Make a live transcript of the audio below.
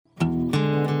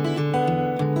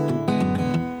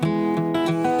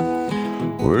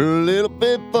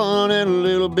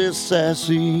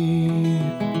sassy,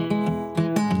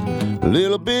 a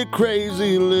little bit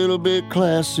crazy, a little bit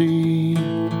classy.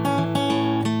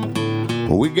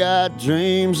 We got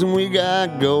dreams and we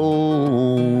got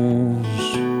goals.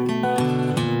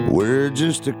 We're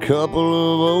just a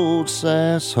couple of old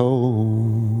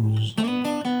sassholes.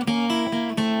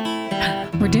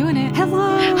 We're doing it.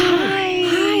 Hello.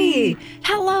 Hi.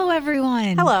 Hello,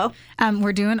 everyone. Hello.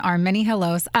 We're doing our mini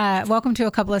hellos. Welcome to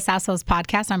a Couple of Sassholes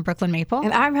podcast. I'm Brooklyn Maple.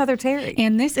 And I'm Heather Terry.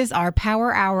 And this is our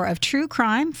power hour of true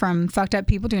crime from fucked up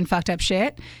people doing fucked up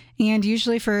shit. And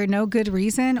usually for no good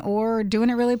reason or doing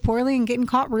it really poorly and getting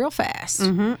caught real fast.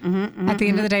 At the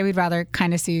end of the day, we'd rather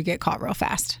kind of see you get caught real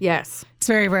fast. Yes. It's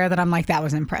very rare that I'm like, that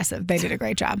was impressive. They did a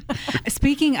great job.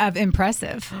 Speaking of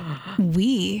impressive,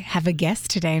 we have a guest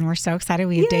today and we're so excited.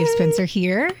 We have Dave Spencer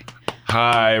here.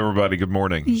 Hi, everybody. Good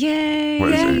morning. Yay.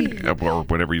 Or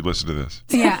whenever you listen to this.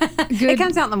 Yeah. Good. It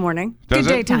comes out in the morning. Does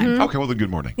Good it? daytime. Okay, well, then good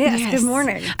morning. Yes. Good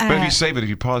morning. But if you save it, if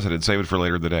you pause it and save it for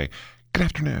later in the day, good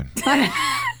afternoon.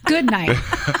 Good night.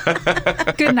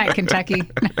 Good night, Kentucky.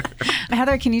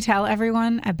 Heather, can you tell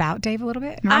everyone about Dave a little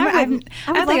bit? I don't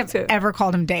think I've ever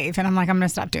called him Dave, and I'm like, I'm going to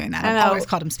stop doing that. I've always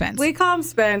called him Spence. We call him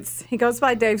Spence. He goes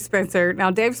by Dave Spencer.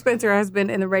 Now, Dave Spencer has been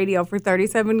in the radio for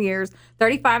 37 years,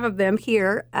 35 of them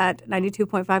here at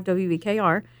 92.5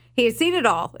 WBKR. He has seen it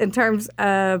all in terms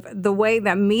of the way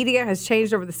that media has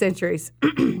changed over the centuries,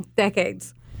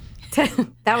 decades.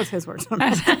 That was his words.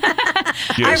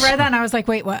 Yes. I read that and I was like,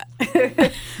 wait, what?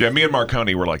 Yeah, me and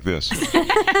Marconi were like this.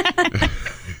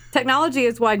 Technology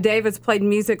is why Dave has played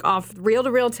music off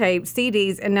reel-to-reel tape,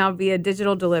 CDs, and now via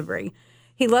digital delivery.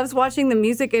 He loves watching the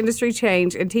music industry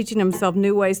change and teaching himself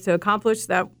new ways to accomplish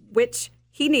that which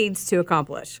he needs to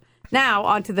accomplish. Now,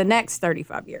 on to the next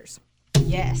 35 years.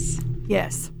 Yes.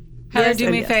 Yes. Heather, Yes, do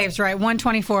and me yes. faves, write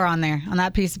 124 on there, on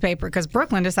that piece of paper, because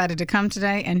Brooklyn decided to come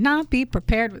today and not be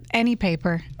prepared with any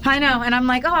paper. I know, and I'm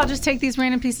like, oh, I'll just take these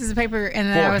random pieces of paper, and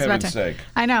then For I was about heaven's to. sake.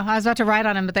 I know, I was about to write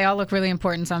on them, but they all look really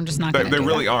important, so I'm just not going to. They do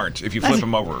really that. aren't. If you flip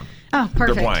them over, Oh,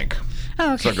 perfect. they're blank.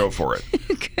 Oh, okay. So go for it.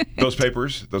 Those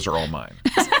papers, those are all mine.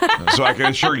 So I can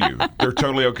assure you, they're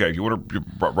totally okay. If you want to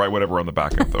write whatever on the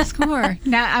back of them. Score.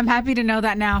 Now I'm happy to know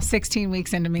that now, 16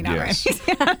 weeks into me not Yes.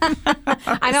 writing.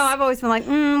 I know, I've always been like,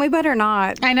 we better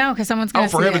not. I know, because someone's going Oh,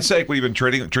 to for see heaven's it. sake, we've been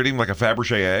treating him like a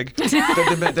Fabergé egg.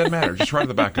 Doesn't matter. Just write on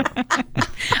the back of them.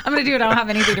 I'm going to do it. I don't have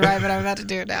anything to write, but I'm about to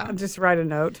do it now. Just write a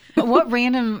note. But what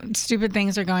random stupid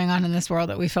things are going on in this world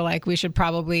that we feel like we should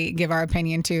probably give our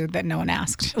opinion to that no one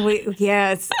asked?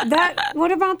 Yes.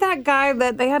 What about that guy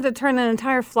that they had to turn an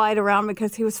entire flight around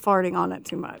because he was farting on it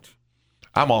too much?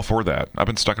 I'm all for that. I've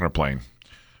been stuck in a plane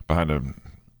behind a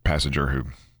passenger who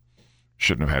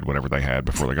shouldn't have had whatever they had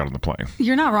before they got on the plane.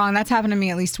 You're not wrong. That's happened to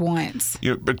me at least once.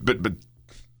 You know, but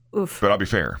Oof. I'll be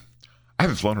fair. I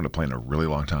haven't flown on a plane in a really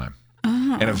long time.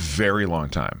 In a very long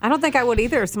time. I don't think I would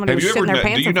either if somebody was shitting their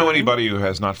pants. Do you in know front of me. anybody who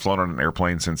has not flown on an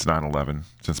airplane since 9/11?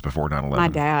 Since before 9/11? My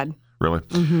dad. Really?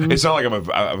 It's not like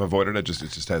I've avoided it.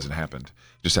 It just hasn't happened.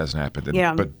 It just hasn't happened. And,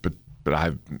 Yeah. But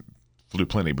I flew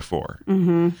plenty before,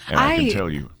 and I can tell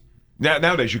you.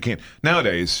 Nowadays you can't.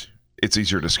 Nowadays it's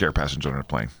easier to scare passengers on a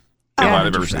plane. A lot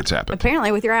of ever it's happened.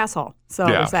 Apparently with your asshole. So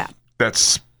Yeah, there's that.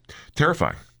 that's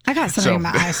terrifying. I got something in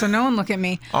my eye, so no one look at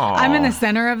me. Aw. I'm in the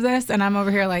center of this, and I'm over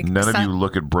here like None of you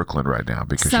look at Brooklyn right now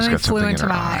because she's something got flew something in into her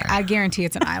my eye. eye. I guarantee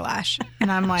it's an eyelash,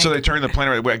 and I'm like, So they turned the plane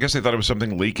around. I guess they thought it was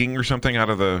something leaking or something out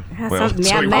of the. Yeah, Well, something-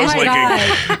 so it yeah, was oh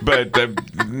my leaking,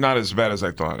 but not as bad as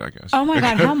I thought. I guess. oh my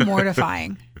god, how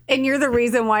mortifying! And you're the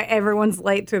reason why everyone's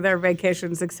late to their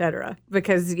vacations, etc.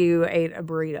 Because you ate a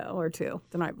burrito or two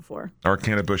the night before. Or a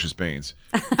can of Bush's beans.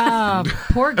 Oh,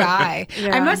 poor guy.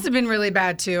 Yeah. I must have been really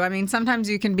bad too. I mean, sometimes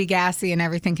you can be gassy and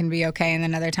everything can be okay, and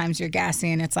then other times you're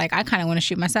gassy and it's like I kind of want to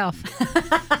shoot myself.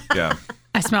 Yeah.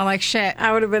 I smell like shit.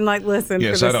 I would have been like, listen,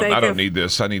 Yes, for I the sake don't of need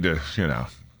this. I need to,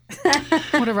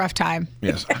 What a rough time.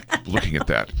 Yes, looking at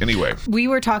that. Anyway, We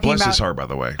were talking bless about. his heart, by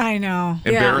the way. I know.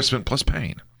 Embarrassment plus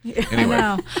pain. I Anyway,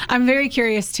 know. I'm very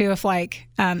curious too if like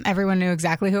everyone knew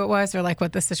exactly who it was or like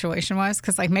what the situation was,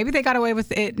 because like maybe they got away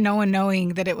with it, no one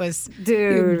knowing that it was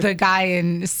the guy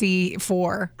in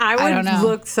C4. I don't would know.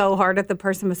 look so hard at the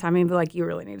person beside me and be like, you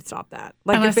really need to stop that.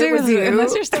 Like Unless if it was you.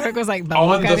 unless your stomach was like bubble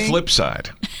on the gutting. flip side,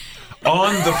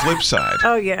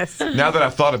 Oh, yes. now that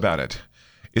I've thought about it,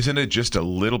 isn't it just a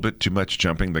little bit too much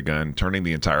jumping the gun, turning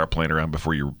the entire plane around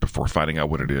before finding out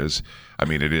what it is? I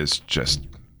mean, it is just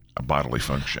a bodily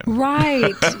function.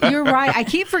 Right. You're right. I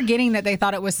keep forgetting that they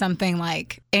thought it was something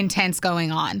like intense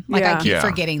going on. Like I keep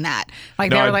forgetting that.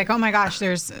 Like they were like, oh my gosh,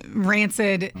 there's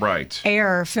rancid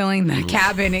air filling the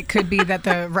cabin. It could be that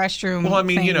the restroom. Well, I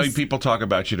mean, you know, people talk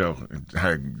about, you know,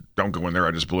 hey, don't go in there.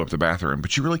 I just blew up the bathroom.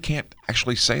 But you really can't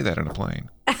actually say that in a plane.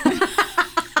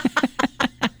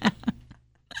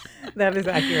 That is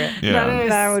accurate. Yeah.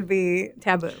 That would be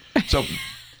taboo. So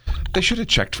they should have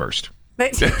checked first.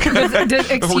 Excuse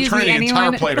We're turning me, the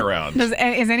entire plane around. Is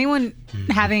anyone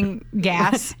having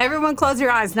gas? Everyone close your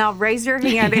eyes. Now raise your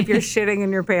hand if you're shitting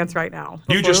in your pants right now.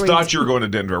 You just thought you were going to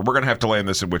Denver. We're going to have to land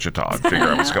this in Wichita and figure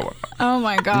out what's going on. Oh,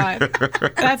 my God.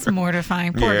 That's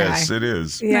mortifying. Poor guy. Yes, it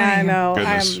is. Yeah, I know.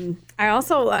 Goodness. I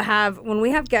also have, when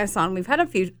we have guests on, we've had a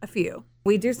few.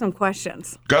 We do some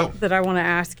questions. Go. That I want to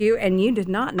ask you, and you did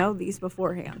not know these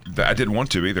beforehand. I didn't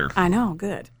want to either. I know.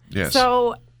 Good. Yes.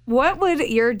 So what would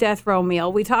your death row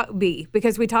meal be?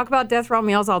 Because we talk about death row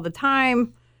meals all the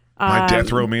time. My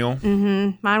death row meal?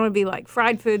 Mm-hmm. Mine would be like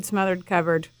fried food, smothered,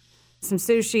 covered, some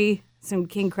sushi, some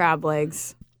king crab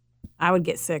legs. I would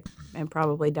get sick and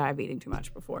probably die of eating too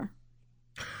much before.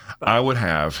 But I would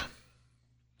have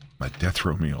my death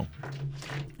row meal.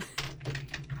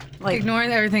 Like, ignore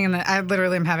everything in the. I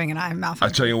literally am having an eye mouth. I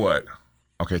tell you what.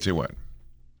 Okay, tell you what.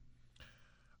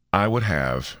 I would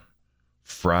have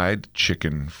fried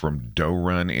chicken from Dough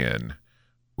Run Inn,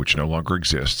 which no longer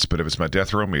exists. But if it's my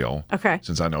death row meal,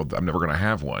 since I know I'm never going to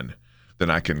have one,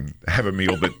 then I can have a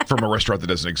meal from a restaurant that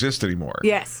doesn't exist anymore.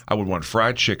 Yes. I would want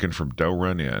fried chicken from Dough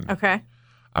Run Inn. Okay.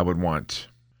 I would want.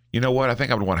 You know what? I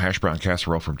think I would want hash brown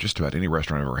casserole from just about any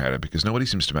restaurant I've ever had it because nobody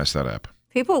seems to mess that up.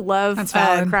 People love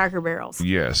Cracker Barrels.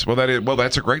 Yes. Well,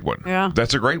 that's a great one. Yeah.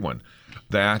 That's a great one.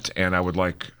 That, and I'd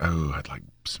like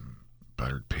some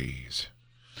buttered peas.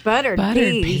 Buttered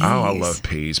peas. Oh, I love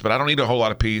peas, but I don't eat a whole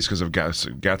lot of peas because of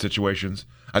gout situations.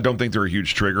 I don't think they're a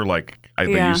huge trigger like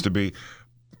they used to be.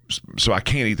 So I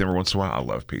can't eat them every once in a while. I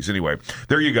love peas. Anyway,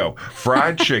 there you go.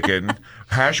 Fried chicken,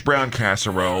 hash brown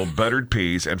casserole, buttered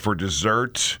peas, and for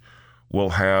dessert, we'll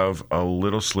have a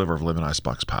little sliver of lemon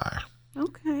icebox pie.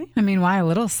 Okay. I mean, why a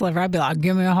little sliver? I'd be like,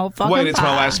 give me a whole fucking Wait, it's pie.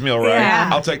 my last meal, right? Yeah.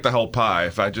 I'll take the whole pie.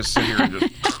 If I just sit here and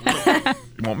just,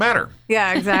 it won't matter.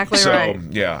 Yeah, exactly right. So,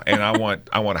 yeah, and I want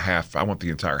a half. I want the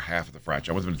entire half of the fried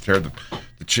chicken. I want them to tear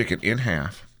the chicken in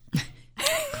half.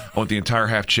 I want the entire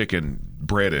half chicken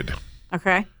breaded.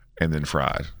 Okay. And then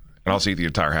fried. And I'll eat the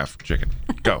entire half chicken.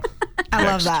 Go. I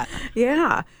love that.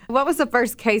 Yeah. What was the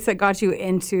first case that got you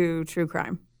into true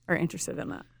crime or interested in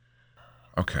that?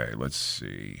 Okay, let's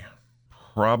see.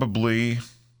 Probably.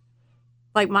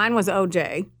 Like mine was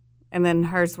OJ, and then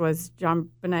hers was John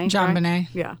Bonet. John right? Bonet.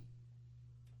 Yeah.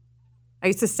 I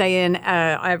used to stay in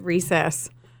at recess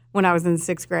when I was in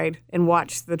 6th grade and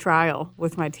watch the trial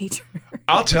with my teacher.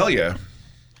 I'll tell you.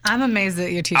 I'm amazed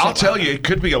that your teacher. I'll tell you, it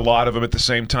could be a lot of them at the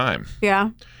same time.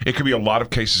 Yeah. It could be a lot of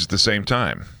cases at the same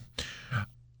time.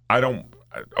 I don't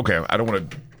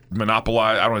want to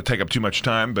monopolize. I don't want to take up too much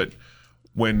time, but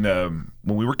when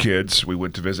we were kids, we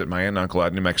went to visit my aunt and uncle out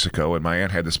in New Mexico, and my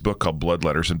aunt had this book called Blood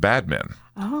Letters and Bad Men.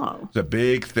 Oh. It's a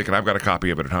big, thick, and I've got a copy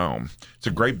of it at home. It's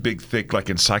a great, big, thick, like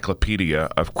encyclopedia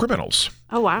of criminals.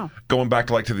 Oh, wow. Going back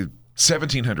to the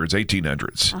 1700s,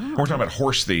 1800s. Oh. We're talking about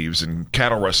horse thieves and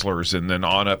cattle rustlers, and then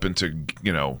on up into,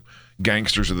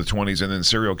 gangsters of the 20s, and then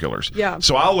serial killers. Yeah.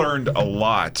 So I learned a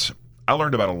lot. I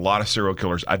learned about a lot of serial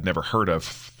killers I'd never heard of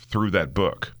through that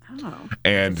book. Oh,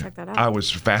 and check that out. I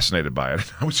was fascinated by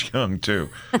it. I was young too.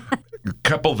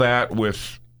 Couple that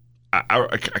with, I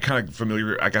got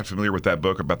familiar with that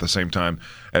book about the same time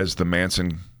as the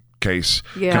Manson case.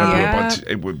 Yeah. Kind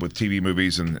of blew up with TV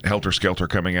movies and Helter Skelter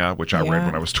coming out, which I read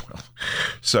when I was 12.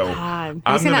 So I'm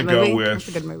going to go with That's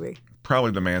a good movie.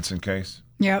 Probably the Manson case.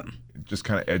 Yep. It just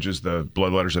kind of edges the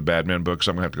Blood Letters of Bad Men book,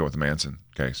 so I'm going to have to go with the Manson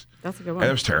case. That's a good one. And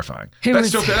it was terrifying. That's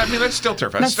still terrifying. That's still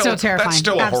terrifying. That's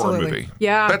still a Absolutely. horror movie.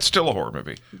 Yeah. That's still a horror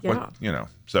movie. Yeah.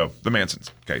 So the Manson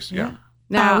case, yeah.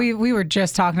 Now, we were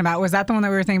just talking about, was that the one that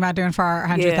we were thinking about doing for our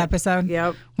 100th episode?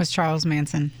 Yep. Was Charles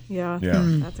Manson. Yeah.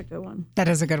 That's a good one. That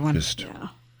is a good one. Yeah.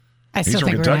 I still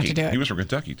think we're going to have to do it. He was from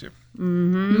Kentucky, too.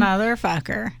 Mm-hmm.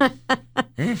 Motherfucker.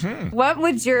 Mm-hmm. What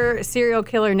would your serial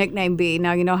killer nickname be?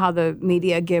 Now, you know how the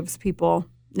media gives people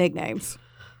nicknames.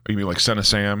 You mean like Son of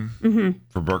Sam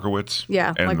for Berkowitz?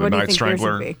 Yeah. And like, the what do you Night think yours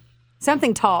Strangler? would be?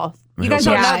 Something tall. The You guys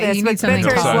don't Hillside- know this, you but need something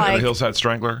Spencer's tall. The like, Hillside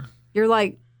Strangler? you're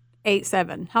like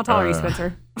 8'7". How tall are you,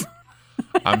 Spencer?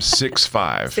 I'm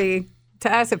 6'5". See,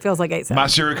 to us, it feels like 8'7". My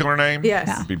serial killer name?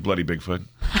 Yes. Would be Bloody Bigfoot.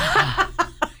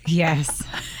 Yes.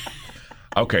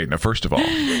 Okay, now first of all,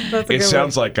 That's a it good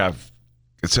sounds like I've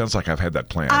It sounds like I've had that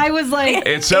planned. I was like,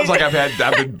 It sounds like I've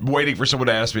been waiting for someone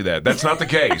to ask me that. That's not the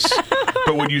case.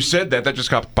 But when you said that just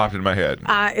popped into my head.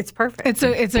 It's perfect.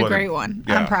 it's a great one.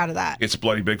 Yeah. I'm proud of that. It's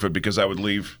Bloody Bigfoot because I would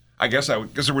leave. I guess I would,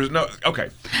 because there was no, okay.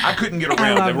 I couldn't get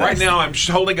around love them. Right this. now, I'm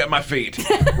holding up my feet.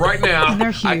 Right now,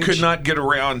 They're I huge. could not get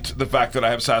around the fact that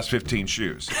I have size 15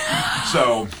 shoes.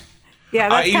 So, yeah,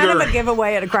 that's I kind of either- a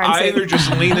giveaway at a crime I scene. either just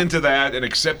lean into that and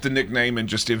accept the nickname and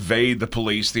just evade the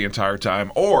police the entire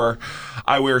time, or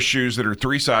I wear shoes that are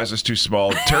 3 sizes too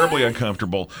small, terribly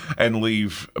uncomfortable, and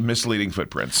leave misleading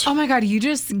footprints. Oh my God, you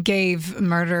just gave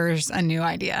murderers a new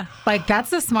idea. Like, that's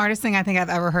the smartest thing I think I've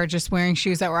ever heard, just wearing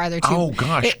shoes that were either too... Oh,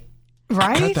 gosh.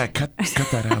 Right? Cut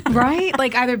that out there. Right?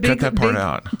 Like either big, that part big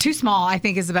out. too small, I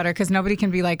think is better because nobody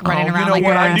can be like running Oh, you around know like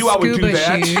what? I knew I would do scuba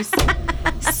that. shoes.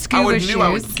 Scuba I shoes. knew I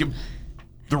would give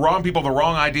the wrong people the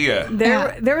wrong idea.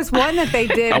 There was one that they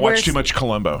did I where watched too much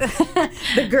Columbo.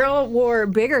 the girl wore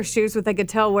bigger shoes, but they could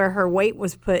tell where her weight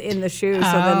was put in the shoes.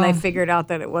 So then they figured out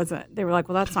that it wasn't. They were like,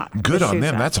 well, that's not Good the on shoe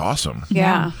them. size. That's awesome.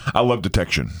 Yeah. I love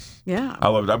detection. Yeah. I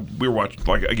loved. We were watching,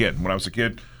 like, again, when I was a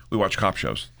kid, we watched cop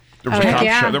shows. There was a heck cop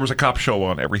yeah. show. There was a cop show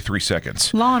on every 3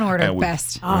 seconds. Law and Order, And we-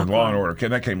 best. Law and Order. Okay,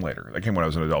 that came later. That came when I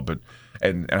was an adult. But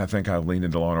and I think I leaned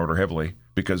into Law and Order heavily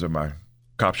because of my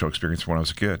cop show experience when I was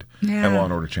a kid. Yeah. And Law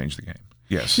and Order changed the game.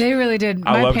 Yes. They really did.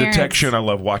 I My love parents- detection. I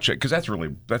love watching because that's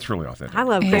really authentic. I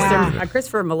love Yeah.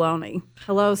 Christopher Maloney.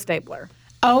 Hello, Stapler.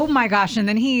 Oh my gosh! And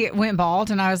then he went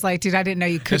bald, and I was like, dude, I didn't know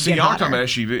you could See, get y'all hotter. talking about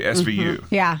SVU.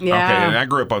 Yeah. Yeah. Okay, and I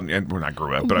grew up on, and when I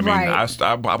grew up, but I mean, Right.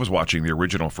 I was watching the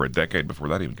original for a decade before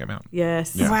that even came out.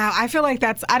 Yes. Wow, I feel like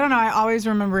that's. I don't know. I always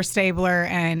remember Stabler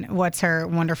and what's her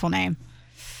wonderful name?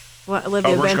 What,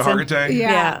 Olivia Mariska Benson? Hargitay?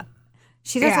 Yeah.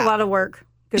 She does Yeah. a lot of work.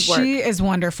 Good work. She is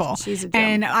wonderful. She's a gem.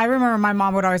 And I remember my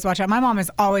mom would always watch it. My mom has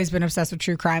always been obsessed with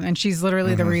true crime, and she's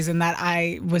literally Mm-hmm. the reason that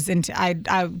I was into. I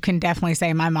can definitely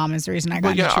say my mom is the reason I got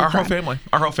Well, into yeah, true our crime.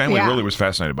 whole family Yeah. really was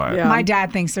fascinated by it. Yeah. My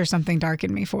dad thinks there's something dark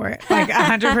in me for it. Like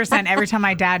 100%. Every time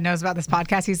my dad knows about this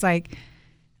podcast, he's like,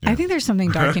 I think there's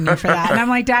something dark in you for that. And I'm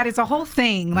like, Dad, it's a whole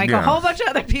thing. Like Yeah. a whole bunch of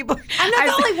other people. I'm not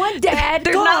the only one, Dad.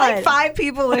 There's God. not like 5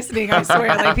 people listening, I swear.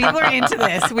 Like people are into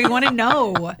this. We want to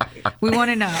know. We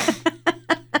want to know.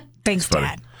 Thanks, funny.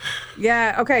 Dad.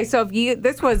 Yeah. Okay. So if you,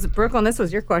 this was Brooklyn. This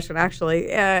was your question, actually.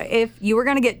 If you were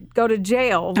going to go to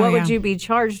jail, what would yeah. you be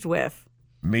charged with?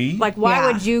 Me? Like, why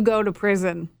Yeah. would you go to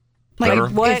prison? Like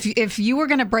Murder? What? if you were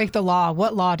going to break the law,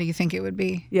 what law do you think it would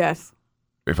be? Yes.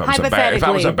 if I was a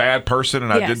hypothetically. bad person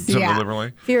and I did Yes. something Yeah. deliberately?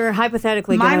 If you're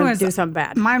hypothetically going to do something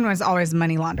bad. Mine was always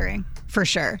money laundering, for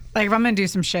sure. Like if I'm going to do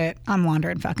some shit, I'm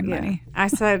laundering fucking Yeah. money. I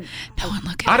said, No one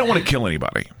look I at don't want to kill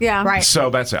anybody. yeah. Right. So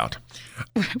that's out.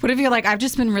 What if you're like, I've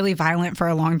just been really violent for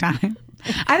a long time?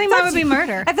 I think mine would be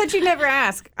murder. I thought you'd never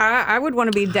ask. I would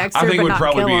want to be Dexter, I think it but would not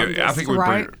probably kill be. him. I think it would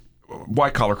Right. be.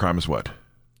 White collar crime is what?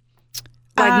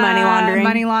 Like money laundering.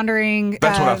 Money laundering.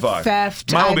 That's what I thought.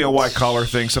 Theft. Mine will be a white collar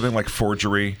thing, something like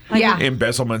forgery, Yeah.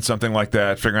 embezzlement, something like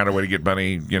that. Figuring out a way to get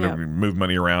money, Yeah. move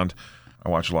money around. I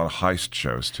watch a lot of heist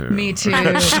shows too. Me too. You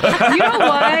know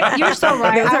what? You're so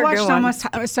right. Those I are watched good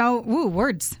almost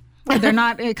words. They're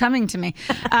not coming to me.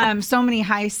 So many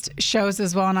heist shows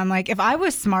as well, and I'm like, if I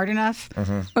was smart enough,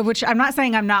 which I'm not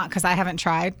saying I'm not because I haven't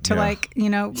tried to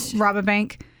Yeah. rob a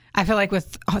bank. I feel like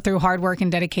through hard work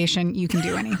and dedication, you can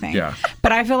do anything. Yeah.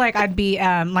 But I feel like I'd be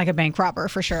like a bank robber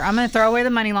for sure. I'm gonna throw away the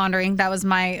money laundering. That was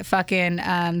my fucking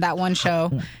that one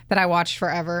show that I watched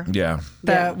forever. Yeah.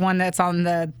 The one that's on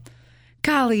the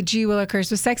golly gee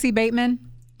willikers with Sexy Bateman,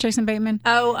 Jason Bateman.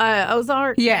 Oh,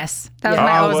 Ozark? Yes, that was Yeah.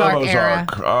 my I love Ozark era.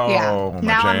 Ozark. Oh, yeah. my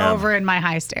Now I'm jam. over in my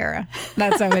heist era.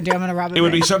 That's what I'm gonna do. I'm gonna rob a It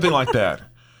would be bank. something like that.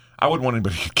 I wouldn't want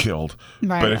anybody to get killed.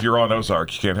 Right. But if you're on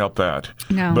Ozark, you can't help that.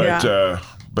 No. But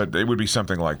but it would be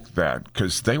something like that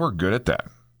because they were good at that.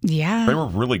 They Yeah, were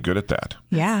really good at that.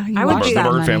 yeah. You I would watch be- The that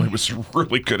Bird money. family was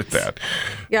really good at that.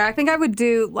 Yeah, I think I would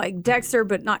do like Dexter,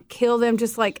 but not kill them,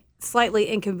 just like slightly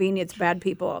inconvenience bad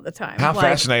people all the time. How like,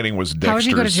 fascinating was Dexter's How would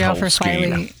you go to jail whole for scheme?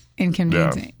 slightly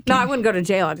inconveniencing? No, I wouldn't go to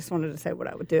jail. I just wanted to say what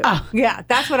I would do. Yeah,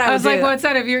 that's what I I would was do. like, what's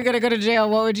that? If you're going to go to jail,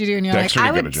 what would you do? And you're Dexter like,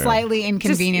 I would go would to jail. slightly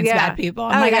inconvenience yeah. bad people.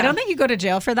 I'm Oh, like, I yeah. don't think you go to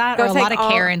jail for that, Go or a take lot of all-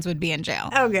 Karens would be in jail.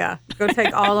 Oh, yeah. Go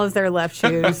take all of their left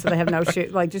shoes so they have no shoe.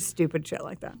 Like, just stupid shit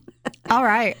like that. All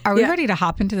right. Are we Yeah. ready to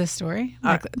hop into the story?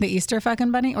 Like the Easter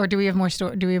fucking bunny? Or do we have more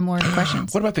do we have more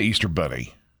questions? What about the Easter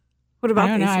Bunny? What about I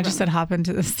don't know. these I just said hop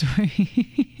into the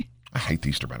story. I hate the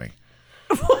Easter Bunny.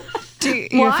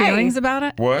 Your Why? feelings about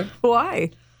it? What?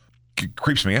 Why?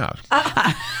 Creeps me out.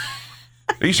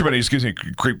 The Easter Bunny just gives me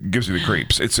the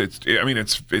creeps.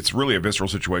 It's really a visceral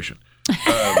situation.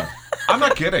 I'm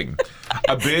not kidding.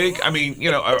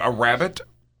 A rabbit.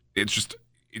 It's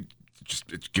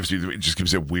it just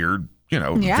gives it weird,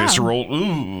 Yeah. visceral.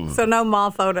 Ooh. So no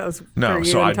mall photos. No, for you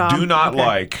so and I Tom? do not Okay.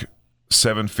 like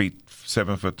 7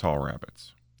 foot tall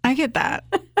rabbits. I get that.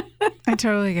 I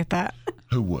totally get that.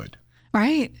 Who would?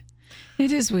 Right?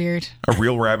 It is weird. A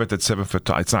real rabbit that's 7 foot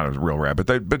tall. It's not a real rabbit,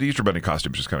 but the Easter Bunny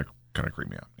costumes just kind of creep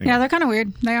me out. Yeah, they're kind of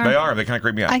weird. They are. They are. They kind of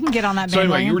creep me out. I can get on that So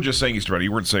anyway, bandwagon. you were just saying Easter Bunny.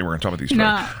 You weren't saying we're going to talk about the Easter No,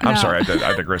 Bunny. I'm no. sorry.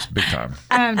 I digressed big time.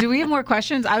 Do we have more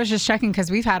questions? I was just checking because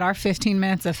we've had our 15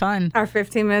 minutes of fun. Our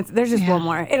 15 minutes. There's just one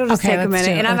more. It'll just Okay, take a let's minute.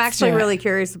 do it. And I'm Let's actually do it. really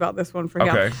curious about this one for him.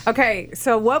 Okay. Okay,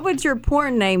 so what would your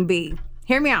porn name be?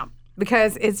 Hear me out.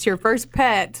 Because it's your first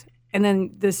pet and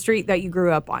then the street that you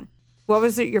grew up on. What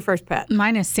was it, your first pet?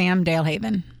 Mine is Sam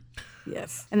Dalehaven.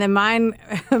 Yes. And then mine's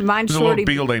There's a little Shorty.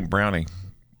 beagle named Brownie.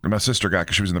 that my sister got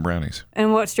because she was in the Brownies.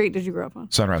 And what street did you grow up on?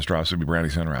 Sunrise Drive, so it'd be Brownie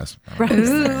Sunrise. Brownie.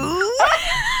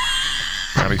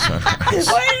 Brownie Sunrise.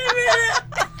 Wait a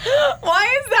minute.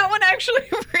 Why is that one actually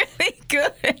really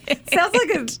good? Sounds like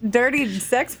a dirty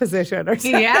sex position or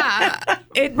something. Yeah.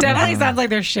 It definitely sounds like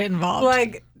there's shit involved.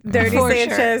 Like Dirty For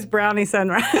Sanchez, Brownie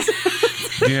Sunrise.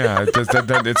 Yeah,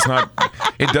 it's not.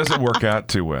 It doesn't work out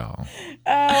too well.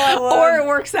 or it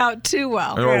works out too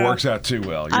well. Or it works out too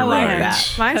well. You're I like right.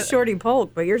 that. Mine's Shorty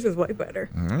Polk, but yours is way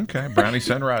better. Okay, Brownie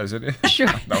Sunrise. It is. Sure.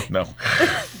 No.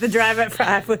 The Drive at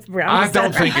 5 with Brownie I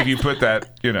don't Sunrise. think if you put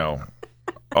that,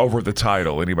 over the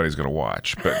title, anybody's going to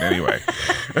watch. But anyway,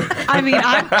 I mean,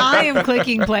 I am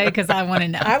clicking play because I want to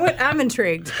know. I'm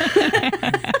intrigued.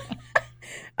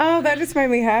 Oh, that just made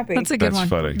me happy. That's a good That's one.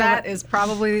 funny. That is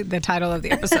probably the title of the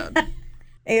episode.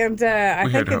 And I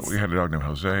think it's we had a dog named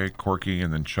Jose, Corky,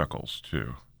 and then Chuckles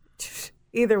too.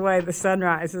 either way, the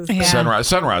sunrise is. Yeah.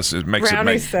 Sunrise it makes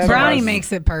Brownie Sunrise. Brownie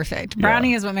makes it perfect. Yeah.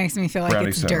 Brownie is what makes me feel like Brownie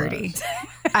it's Sunrise. dirty.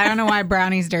 I don't know why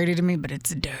brownie's dirty to me, but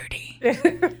it's dirty.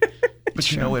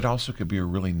 But it also could be a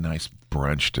really nice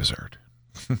brunch dessert.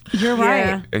 You're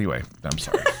Yeah. right. Anyway, I'm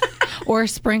sorry. Or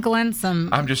sprinkle in some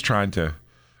I'm just trying to.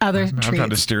 other I'm trying to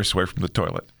treats. steer us away from the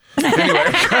toilet.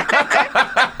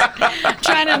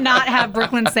 Trying to not have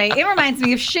Brooklyn say, it reminds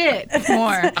me of shit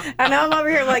more. I know I'm over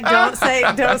here like, don't say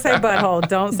butthole.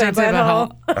 Don't say Don't say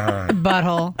butthole.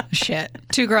 Butthole. Shit.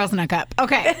 2 girls in a cup.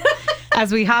 Okay.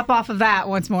 As we hop off of that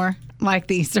once more, like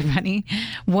the Easter Bunny,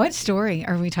 what story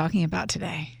are we talking about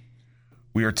today?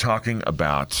 We are talking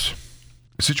about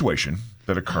a situation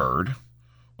that occurred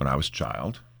when I was a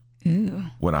child. Ooh.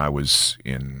 When I was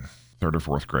in 3rd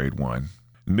or 4th grade,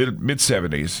 mid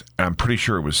 70s. I'm pretty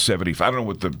sure it was 75. I don't know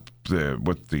what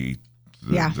the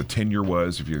tenure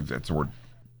was. If that's the word,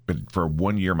 but for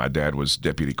 1 year, my dad was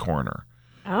deputy coroner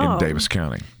in Davis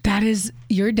County. That is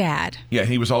your dad. Yeah,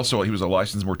 he was a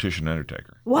licensed mortician and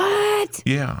undertaker. What?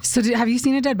 Yeah. So have you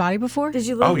seen a dead body before? Did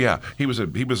you look? Oh yeah, he was a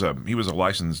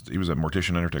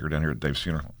mortician undertaker down here at Davis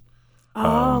Funeral.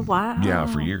 Oh, wow. Yeah,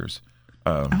 for years.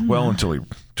 Until he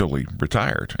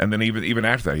retired, and then even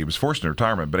after that, he was forced into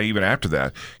retirement. But even after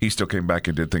that, he still came back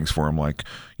and did things for him, like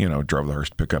drove the hearse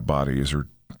to pick up bodies, or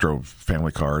drove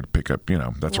family car to pick up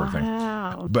that sort of thing.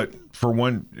 Wow. But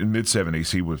in mid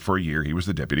 70s, for a year he was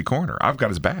the deputy coroner. I've got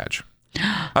his badge.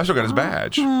 I've still got his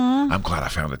badge. I'm glad I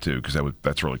found it too, because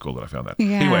that's really cool that I found that.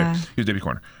 Yeah. Anyway, he was deputy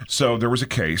coroner. So there was a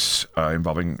case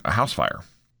involving a house fire,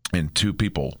 and 2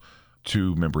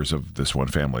 members of this one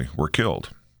family were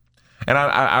killed. And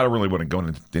I don't really want to go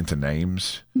into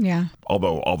names. Yeah.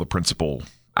 Although all the principal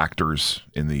actors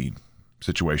in the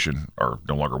situation are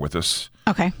no longer with us.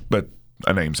 Okay. But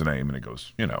a name's a name, and it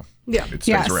goes, Yeah. it stays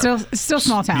Yeah. around. Still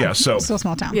small town. Yeah, so- still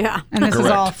small town. Yeah. And this is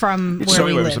Correct. all from where So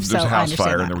we anyway, live. there's So a I house understand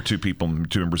fire, that. and there were 2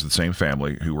 members of the same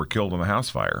family who were killed in the house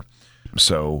fire.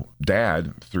 So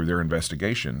Dad, through their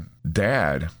investigation,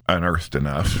 unearthed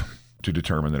enough to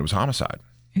determine that it was homicide,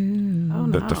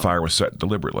 that the fire was set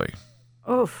deliberately.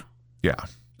 Oof. Yeah.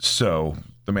 So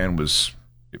the man was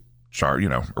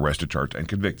arrested, charged, and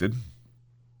convicted.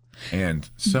 And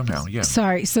somehow, yeah.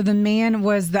 Sorry. So the man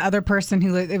was the other person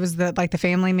who it was the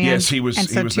family man. Yes, he was. And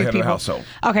He so was 2 the head of the people. household.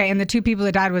 Okay, and the 2 people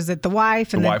that died, was it the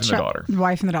wife and The wife and the daughter. The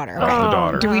wife and the daughter. Okay. The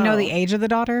daughter. Do we know the age of the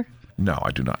daughter? No,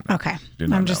 I do not know. Okay. Do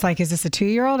not I'm just know. like, is this a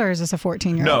 2-year-old or is this a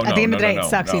 14-year-old? No, At the end of the day, no, it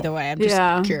sucks no. either way. I'm just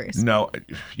Yeah. curious. No,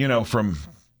 from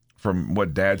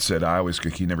what Dad said,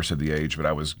 he never said the age, but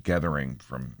I was gathering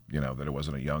from that it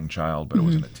wasn't a young child, but it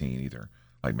wasn't a teen either,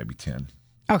 like maybe 10,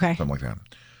 Okay. something like that.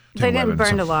 10, They didn't 11,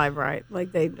 burn so- alive, right? Like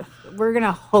we're going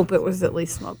to hope it was at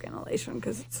least smoke inhalation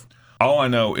because it's. All I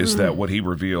know is that what he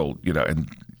revealed, and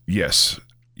yes,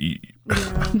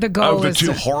 The goal of the is 2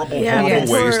 to, horrible Yes.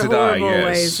 ways to die, horrible yes,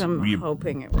 ways, I'm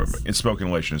hoping it was. And smoke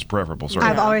inhalation is preferable.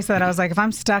 Certainly. I've always said, I was like, if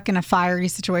I'm stuck in a fiery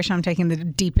situation, I'm taking the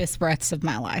deepest breaths of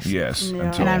my life. Yes, Yeah.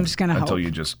 until, And I'm just gonna until hope.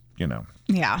 you just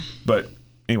Yeah. But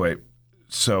anyway,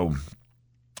 so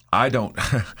I don't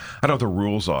know what the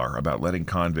rules are about letting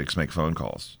convicts make phone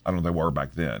calls. I don't know if they were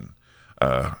back then.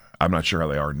 I'm not sure how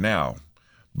they are now.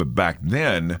 But back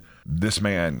then, this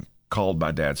man called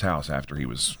my dad's house after he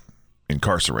was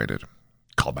incarcerated.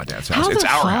 Called my dad's house. It's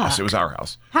our house. It was our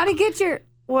house. How to get your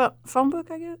phone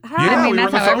book? I guess. How? Yeah, I mean, we were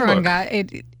that's in the how phone everyone book. got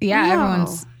it. Yeah,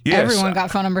 No. everyone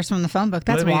got phone numbers from the phone book.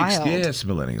 That's wild. Yes,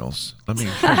 millennials.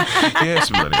 Yes,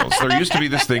 millennials. There used to be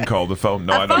this thing called the phone.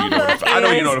 No, I know you know. I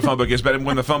know you know what a phone book is, but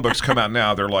when the phone books come out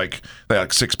now, they're like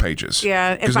 6 pages.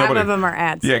 Yeah, and 5 of them are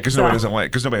ads. Yeah, because so. nobody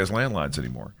has landlines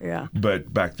anymore. Yeah.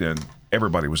 But back then,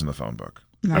 everybody was in the phone book.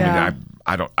 Yeah.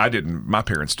 I mean, my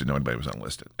parents didn't know anybody was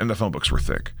unlisted, and the phone books were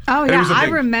thick. Oh And it yeah, was a I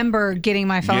big- remember getting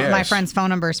my Yes. friends' phone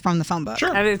numbers from the phone book.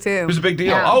 Sure. I do too. It was a big deal.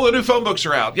 Yeah. Oh, the new phone books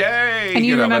are out. Yay! And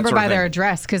you know, that remember sort of by their thing.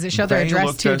 address because it showed their They address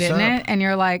looked too, us didn't up. it? And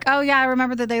you're like, oh yeah, I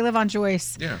remember that they live on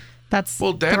Joyce. Yeah. That's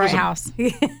Well, Dad the right was a- house.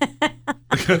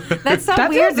 That's so That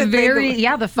weird. feels to very think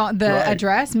yeah. The Right.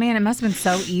 address, man, it must have been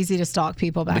so easy to stalk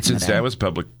people back But in the since day. Dad was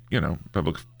public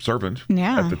servant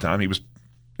Yeah. at the time,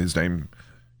 his name,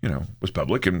 was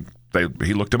public, and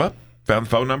he looked him up, found the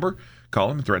phone number,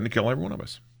 called him, and threatened to kill every one of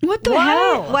us. What the What?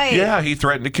 hell? Wait. Yeah, he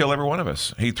threatened to kill every one of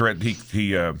us. He threatened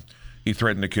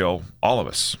to kill all of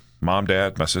us, Mom,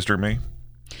 Dad, my sister, and me,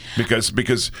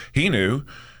 because he knew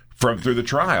through the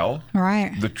trial,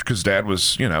 Right. because Dad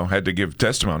was had to give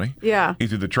testimony. Yeah. He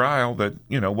through the trial that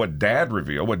what Dad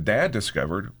revealed, what Dad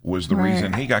discovered was the Right.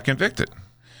 reason he got convicted.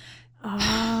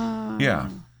 Oh. Yeah,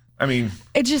 I mean.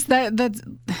 It just that's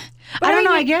I don't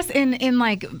know. I guess in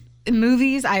like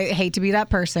movies, I hate to be that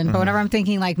person, Mm-hmm. but whenever I'm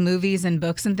thinking like movies and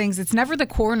books and things, it's never the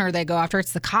coroner they go after;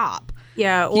 it's the cop,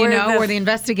 Yeah. or the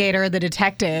investigator, or the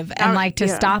detective, and like to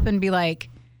yeah. stop and be like.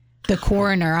 The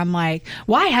coroner. I'm like,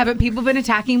 why haven't people been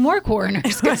attacking more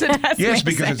coroners? Because it does Yes, make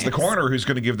because it's the sense. coroner who's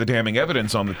going to give the damning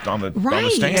evidence on the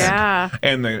Right. stand, Yeah.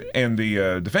 and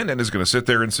the defendant is going to sit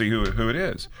there and see who it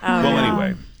is. Oh, Well,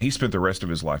 anyway, he spent the rest of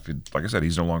his life. Like I said,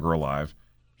 he's no longer alive.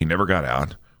 He never got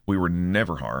out. We were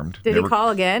never harmed. Did never, he call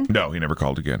again? No, he never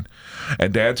called again.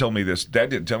 And Dad told me this.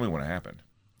 Dad didn't tell me when it happened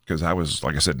because I was,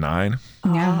 like I said, 9.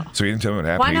 Yeah. So he didn't tell me what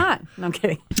happened. Why not? No, I'm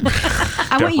kidding.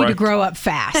 I want you to right. grow up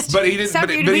fast. But he didn't. Stop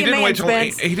But, you but to he be a didn't man, wait till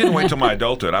Spence. he didn't wait till my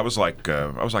adulthood. I was like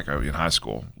in high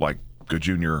school, like a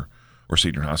junior or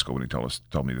senior in high school when he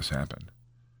told me this happened,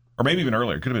 or maybe even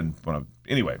earlier. It could have been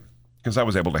anyway, because I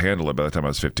was able to handle it by the time I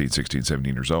was 15, 16,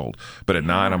 17 years old. But at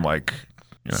 9, I'm like,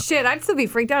 Shit, I'd still be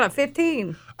freaked out at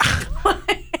 15.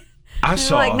 I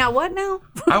saw. Like, now what now?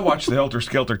 I watched the Helter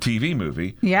Skelter TV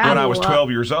movie Yeah. when I was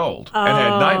 12 years old, and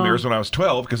had nightmares when I was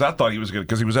 12 because I thought he was going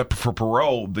because he was up for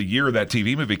parole the year that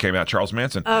TV movie came out, Charles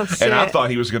Manson. Oh, shit. And I thought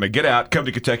he was going to get out, come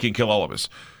to Kentucky, and kill all of us.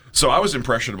 So I was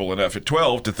impressionable enough at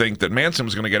 12 to think that Manson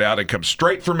was going to get out and come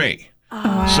straight for me.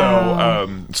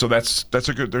 So that's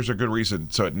a good. There's a good reason.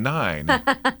 So at 9,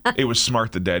 it was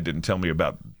smart that Dad didn't tell me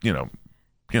about this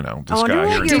wonder guy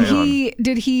what here in you're- town.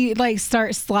 Did he like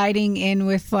start sliding in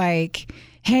with like,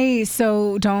 hey,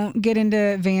 so don't get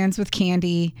into vans with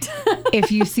candy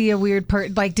if you see a weird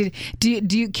like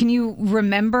can you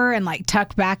remember and like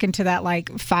tuck back into that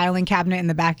like filing cabinet in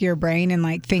the back of your brain and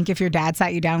like think if your dad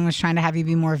sat you down and was trying to have you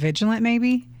be more vigilant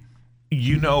maybe?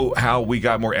 You know how we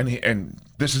got more, and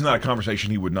this is not a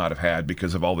conversation he would not have had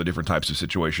because of all the different types of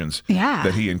situations Yeah.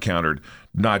 that he encountered,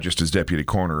 not just as deputy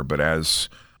coroner, but as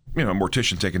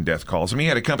mortician taking death calls. I mean, we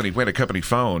had a company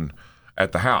phone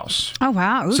at the house, Oh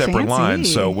wow. Ooh, separate fancy.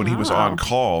 lines. So when he was on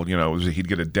call, he'd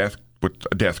get a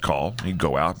death call. He'd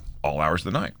go out all hours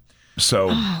of the night. So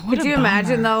Could you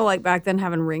imagine, though, like back then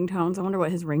having ringtones? I wonder what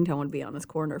his ringtone would be on his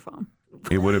corner phone.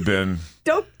 it would have been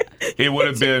Don't.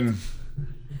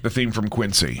 the theme from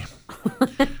Quincy.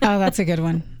 Oh, that's a good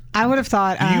one. I would have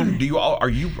thought Are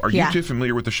you yeah. two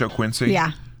familiar with the show Quincy?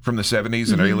 Yeah. From the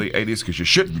 70s and early 80s, because you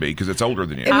shouldn't be, because it's older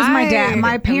than you. it was my dad. I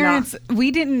My am parents,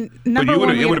 we didn't. But Number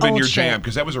one, it would have been old your shit. jam,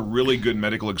 because that was a really good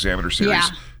medical examiner series. Yeah.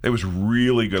 It was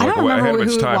really good. I don't ahead remember of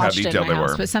its who time how watched it in detailed my they house,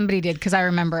 were. but somebody did because I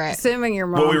remember it. Assuming your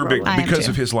mom. Well, we were big probably. I am because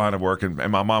too. of his line of work, and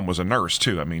my mom was a nurse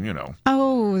too. I mean,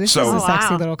 Oh, this So- is a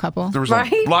sexy Wow. little couple. there was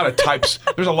Right? a lot of types.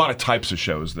 There's a lot of types of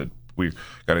shows that we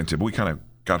got into, but we kind of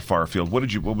got far afield. What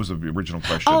was the original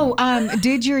question?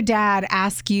 Did your dad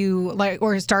ask you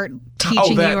or start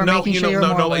teaching you or making sure you're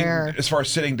more aware? As far as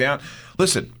sitting down,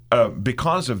 listen,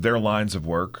 because of their lines of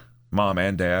work, Mom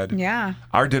and Dad. Yeah.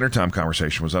 Our dinner time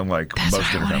conversation was unlike That's most what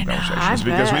I dinner time wanna know. conversations I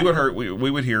because bet. we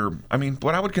would hear. I mean,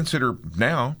 what I would consider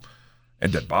now,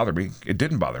 and that bothered me. It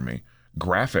didn't bother me.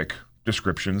 Graphic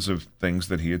descriptions of things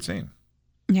that he had seen.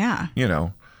 Yeah.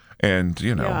 And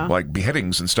Yeah. like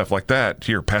beheadings and stuff like that.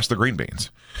 Here, pass the green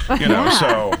beans.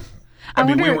 So I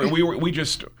mean, wonder-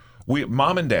 we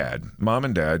Mom and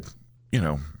Dad,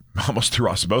 almost through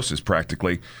osmosis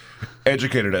practically,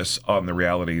 educated us on the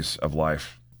realities of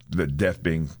life, the death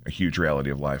being a huge reality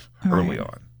of life early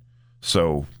on.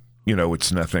 So,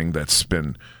 it's nothing that's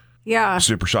been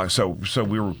super shocking. So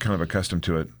we were kind of accustomed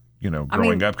to it,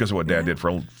 growing up because of what Dad did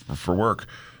for work.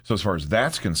 So as far as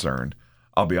that's concerned,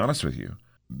 I'll be honest with you.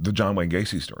 The John Wayne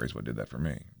Gacy story is what did that for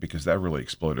me, because that really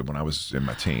exploded when I was in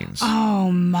my teens.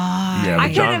 Oh, my. Yeah,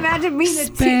 I can't imagine being a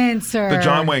Spencer. The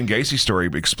John Wayne Gacy story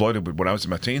exploded when I was in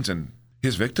my teens, and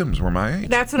his victims were my age.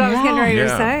 That's what I was getting ready to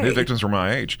say. His victims were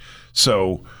my age.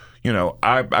 So,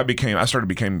 I started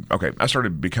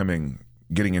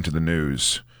getting into the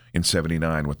news in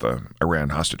 '79 with the Iran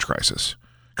hostage crisis,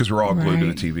 because we're all glued to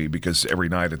the TV, because every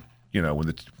night,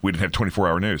 when we didn't have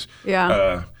 24-hour news.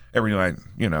 Yeah. Every night,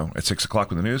 at 6 o'clock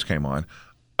when the news came on,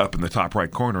 up in the top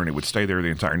right corner, and it would stay there the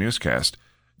entire newscast,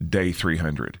 day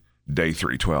 300, day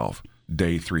 312,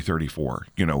 day 334,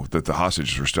 that the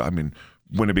hostages were still,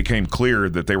 when it became clear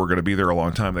that they were going to be there a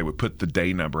long time, they would put the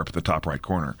day number up at the top right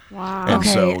corner. Wow. And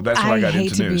so that's when I got hate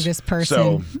into to news. Be this person.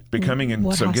 So getting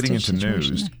into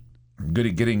situation? news,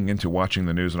 getting into watching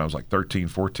the news when I was like 13,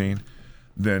 14,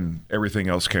 then everything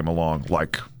else came along,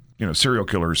 like, serial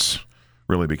killers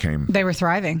really became... They were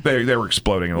thriving. They were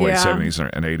exploding in the late 70s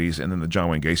and 80s, and then the John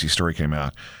Wayne Gacy story came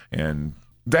out, and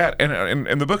that,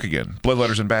 and the book again, Blood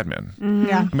Letters and Bad Men. Mm-hmm.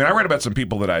 Yeah. I read about some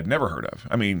people that I'd never heard of.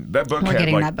 That book We're had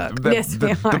getting like... that book.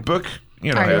 The book,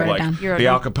 had like the down.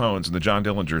 Al Capones and the John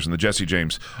Dillingers and the Jesse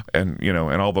James and,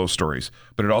 and all those stories.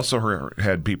 But it also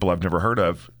had people I've never heard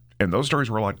of, and those stories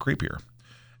were a lot creepier.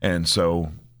 And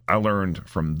so I learned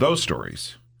from those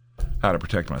stories how to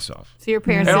protect myself. So your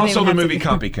parents and didn't also even the have movie to...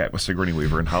 Copycat with Sigourney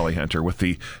Weaver and Holly Hunter with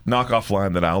the knockoff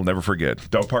line that I'll never forget.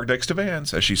 Don't park next to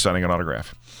vans, as she's signing an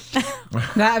autograph.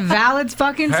 That valid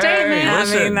fucking statement.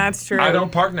 Listen, that's true. I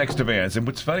don't park next to vans. And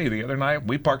what's funny, the other night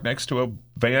we parked next to a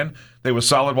van. They was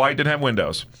solid white, didn't have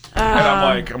windows. And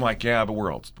I'm like, yeah, but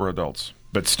we're adults.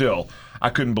 But still,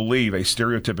 I couldn't believe a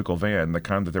stereotypical van, the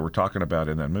kind that they were talking about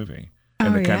in that movie.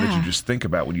 And the kind that you just think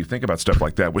about when you think about stuff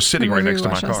like that was sitting right next to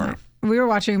my car. We were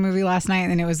watching a movie last night,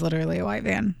 and it was literally a white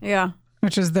van. Yeah.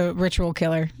 Which is the ritual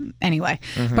killer anyway.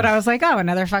 Mm-hmm. But I was like,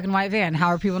 another fucking white van. How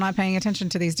are people not paying attention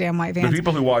to these damn white vans? The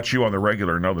people who watch you on the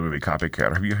regular know the movie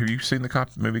Copycat. Have you seen the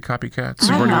movie Copycat?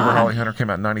 Sigourney Weaver, Holly Hunter came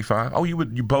out in '95. Oh,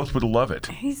 you both would love it.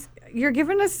 You're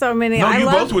giving us so many. No, you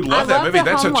both would love that movie.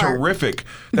 That's homework. a terrific.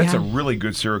 That's a really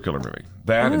good serial killer movie.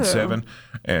 That and Seven,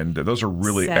 and those are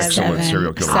really excellent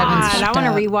serial killer movies. God, I want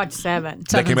to rewatch Seven.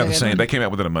 They came out the same. They came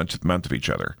out within a month of each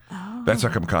other. That's how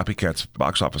come Copycat's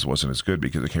box office wasn't as good,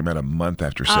 because it came out a month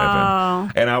after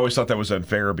Seven. And I always thought that was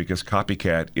unfair, because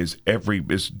Copycat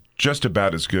is just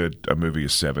about as good a movie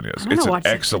as Seven is. It's an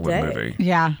excellent movie.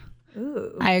 Yeah.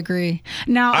 Ooh. I agree.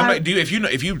 Now,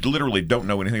 if you literally don't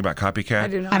know anything about Copycat, I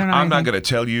do not. I don't know I'm not going to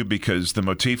tell you, because the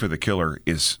motif of the killer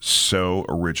is so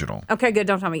original. Okay, good.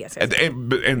 Don't tell me yes. And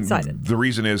the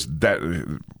reason is that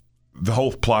the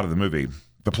whole plot of the movie,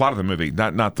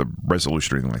 not the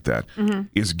resolution or anything like that,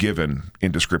 is given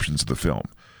in descriptions of the film.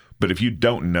 But if you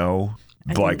don't know,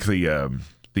 like the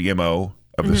MO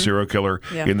of the serial killer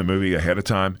in the movie ahead of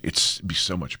time, it'd be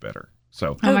so much better.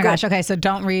 So, oh my gosh. Okay, so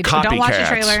don't watch the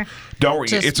trailer. Don't read.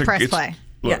 Just press play.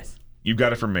 Look, Yes. You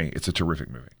got it from me. It's a terrific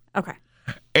movie. Okay.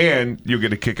 And you'll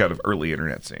get a kick out of early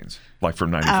internet scenes, like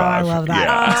from '95. Oh, I love that.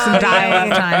 Yeah. Some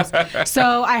dial-up times.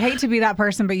 So I hate to be that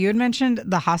person, but you had mentioned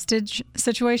the hostage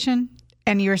situation,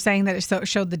 and you were saying that it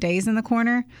showed the days in the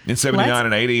corner. In '79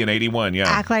 and '80 and '81, yeah.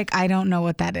 Act like I don't know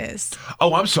what that is.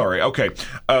 Oh, I'm sorry. Okay.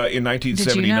 In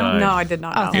 1979. Did you know? No, I did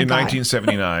not know. thank In God.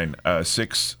 1979,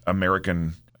 six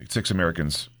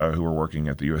Americans who were working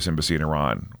at the U.S. Embassy in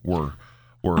Iran were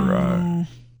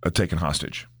taken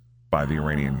hostage by the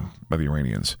Iranians, by the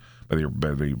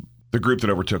group that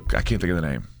overtook. I can't think of the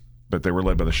name, but they were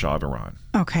led by the Shah of Iran.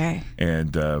 Okay.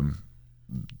 And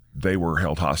they were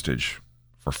held hostage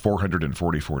for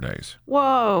 444 days.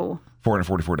 Whoa.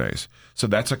 444 days. So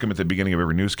that's how come at the beginning of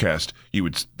every newscast, they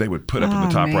would put up in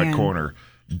the top right corner,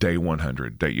 day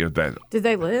 100. Did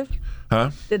they live?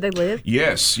 Huh? Did they live?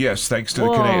 Yes. Thanks to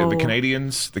the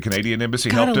Canadians, the Canadian embassy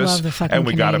helped us, and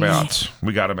we got them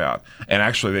out. And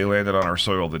actually, they landed on our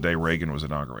soil the day Reagan was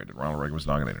inaugurated. Ronald Reagan was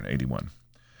inaugurated in '81.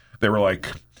 They were like,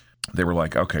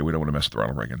 okay, we don't want to mess with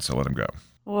Ronald Reagan, so let him go.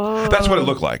 Whoa. That's what it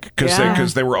looked like,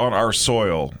 because they were on our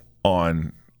soil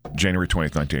on January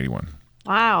 20th, 1981.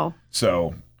 Wow.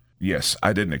 So, yes,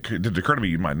 it didn't occur to me,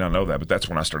 you might not know that, but that's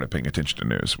when I started paying attention to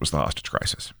news, was the hostage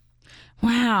crisis.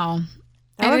 Wow.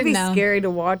 That would be scary to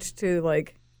watch, too.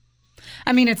 Like,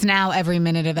 I mean, it's now every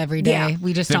minute of every day. Yeah.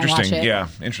 We just don't watch it. Yeah,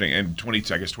 interesting. And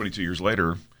 22 years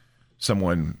later,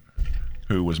 someone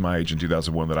who was my age in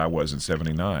 2001 that I was in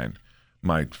 79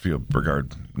 might regard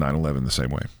 9/11 the same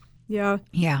way. Yeah.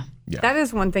 Yeah. Yeah. That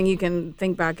is one thing you can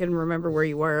think back and remember where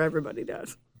you were. Everybody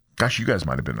does. Gosh, you guys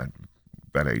might have been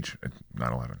that age at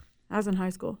 9/11. I was in high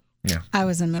school. Yeah. I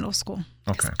was in middle school.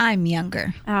 Okay. I'm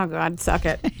younger. Oh, God, suck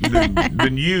it.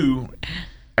 then you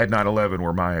at 9/11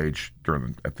 were my age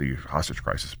at the hostage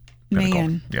crisis. Pinnacle.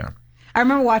 Man. Yeah. I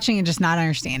remember watching and just not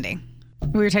understanding.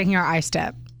 We were taking our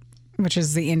I-STEP, which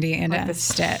is the Indiana Like the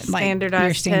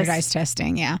standardized standardized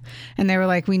testing, yeah. And they were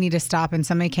like, we need to stop. And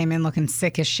somebody came in looking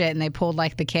sick as shit, and they pulled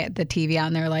like the TV out,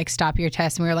 and they were like, stop your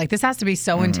test. And we were like, this has to be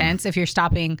so intense if you're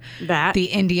stopping the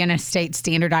Indiana state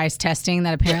standardized testing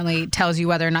that apparently tells you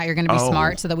whether or not you're going to be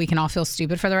smart, so that we can all feel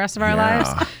stupid for the rest of our lives.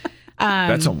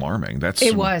 That's alarming.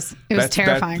 It was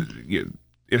terrifying.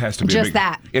 It has to be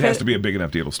It has to be a big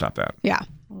enough deal to stop that. Yeah.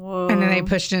 Whoa. And then they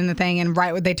pushed in the thing, and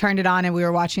they turned it on, and we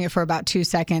were watching it for about 2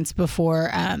 seconds before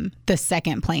the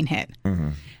second plane hit. Mm-hmm.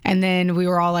 And then we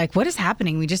were all like, what is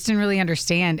happening? We just didn't really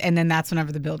understand. And then that's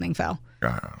whenever the building fell.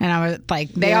 And I was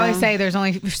like, they always say there's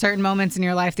only certain moments in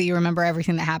your life that you remember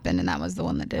everything that happened, and that was the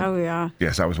one that did. Oh, yeah.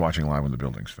 Yes, I was watching live when the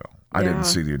buildings fell. I didn't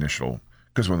see the initial,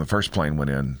 because when the first plane went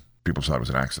in, people thought it was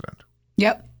an accident.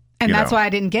 Yep. And that's why I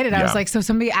didn't get it. I was like, so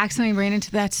somebody accidentally ran into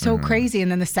that. So crazy.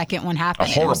 And then the second one happened.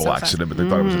 A horrible accident, but they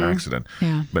thought it was an accident.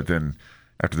 Yeah. But then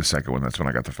after the second one, that's when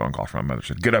I got the phone call from my mother.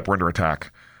 She said, get up, we're under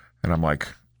attack. And I'm like,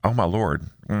 oh, my Lord.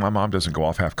 My mom doesn't go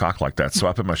off half cocked like that. So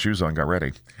I put my shoes on and got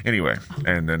ready. Anyway,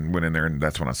 and then went in there, and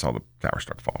that's when I saw the tower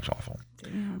start to fall. It was awful.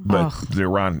 Damn. But the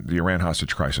Iran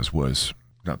hostage crisis was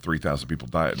not 3,000 people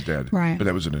dead. Right. But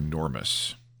that was an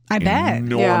enormous,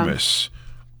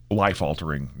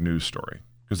 life-altering news story.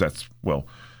 Because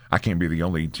I can't be the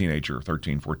only teenager,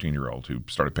 13, 14-year-old who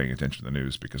started paying attention to the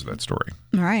news because of that story.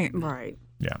 Right.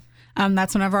 Yeah.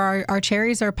 That's whenever our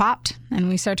cherries are popped and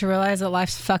we start to realize that life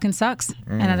fucking sucks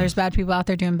and that there's bad people out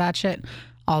there doing bad shit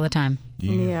all the time.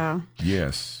 Yeah.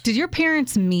 Yes. Did your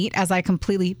parents meet, as I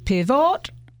completely pivot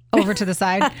over to the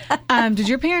side, did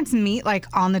your parents meet like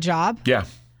on the job? Yeah.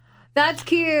 That's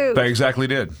cute. They exactly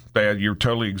did. You're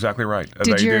totally exactly right.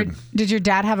 Did your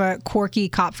dad have a quirky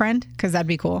cop friend? Because that'd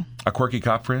be cool. A quirky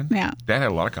cop friend? Yeah. Dad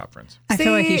had a lot of cop friends. I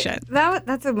feel like he should.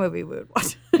 That's a movie we would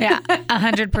watch. Yeah,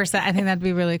 100%. I think that'd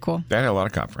be really cool. Dad had a lot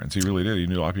of cop friends. He really did. He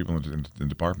knew a lot of people in the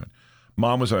department.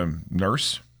 Mom was a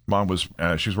nurse. Mom was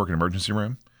she was working in emergency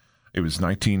room. It was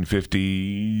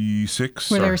 1956.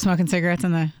 Where they were smoking cigarettes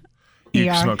in the You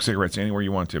ER. could smoke cigarettes anywhere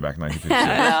you want to back in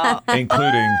 1956,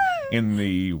 including in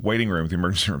the waiting room of the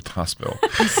emergency room at the hospital.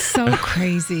 It's so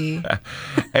crazy.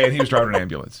 And he was driving an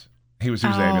ambulance. He was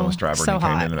an ambulance driver, so and he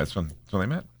came hot. in, and that's when they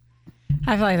met.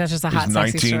 I feel like that's just a hot,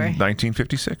 sexy story.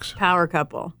 1956. Power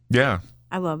couple. Yeah.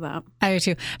 I love that. I do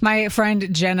too. My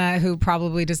friend Jenna, who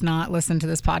probably does not listen to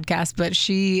this podcast, but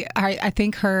I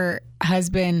think her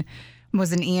husband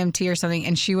was an EMT or something,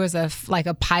 and she was a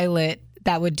pilot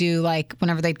that would do like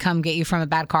whenever they'd come get you from a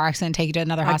bad car accident, take you to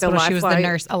another hospital. She was the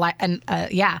nurse.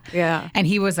 Yeah. And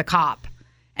he was a cop,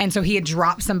 and so he had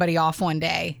dropped somebody off one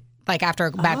day, like after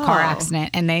a bad car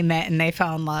accident, and they met and they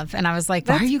fell in love. And I was like,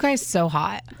 why are you guys so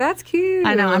hot? That's cute.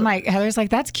 I know. I'm like, Heather's like,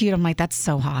 that's cute. I'm like, that's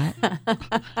so hot.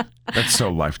 That's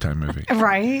so Lifetime movie.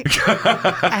 Right?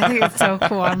 I think it's so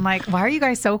cool. I'm like, why are you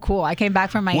guys so cool? I came back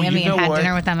from Miami and had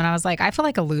dinner with them, and I was like, I feel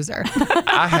like a loser.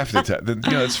 I have to tell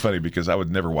it's funny because I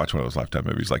would never watch one of those Lifetime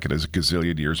movies like it is a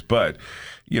gazillion years. But,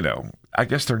 I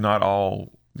guess they're not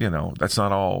all, that's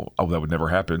not all, that would never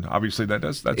happen. Obviously,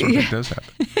 that's what does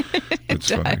happen. It's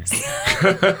funny.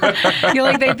 You're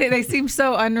like, they seem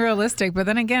so unrealistic, but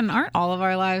then again, aren't all of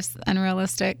our lives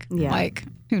unrealistic? Yeah. Like,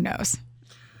 who knows?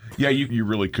 Yeah, you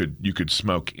really could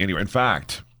smoke anywhere. In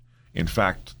fact,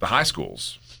 the high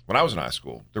schools, when I was in high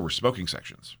school, there were smoking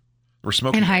sections. There were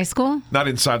smoking in high school? Not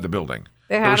inside the building.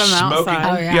 They had them outside.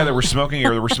 Oh, yeah. There were smoking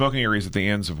areas at the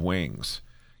ends of wings,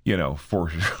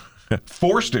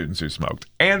 for students who smoked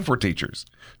and for teachers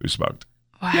who smoked.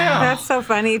 Wow. Yeah. That's so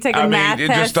funny. You take a math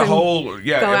test just the and whole,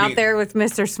 go out there with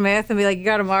Mr. Smith and be like, you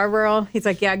got a Marlboro? He's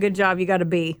like, yeah, good job. You got a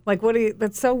B. Like,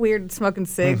 that's so weird smoking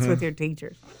cigs with your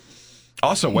teachers.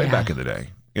 Also, way back in the day,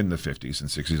 in the 50s and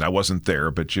 60s, I wasn't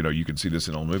there, but, you can see this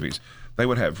in old movies. They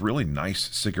would have really nice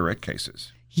cigarette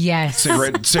cases. Yes.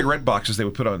 Cigarette boxes they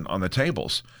would put on the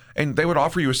tables. And they would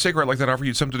offer you a cigarette like they'd offer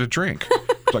you something to drink.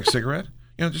 Like cigarette?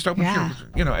 Just open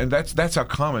and that's how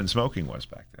common smoking was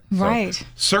back then. So right.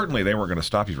 Certainly they weren't going to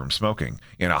stop you from smoking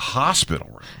in a hospital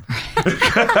room.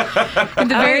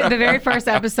 The very first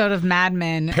episode of Mad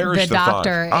Men, the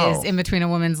doctor thought. is in between a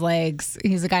woman's legs.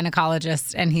 He's a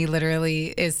gynecologist, and he literally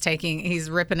is he's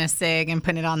ripping a cig and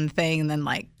putting it on the thing and then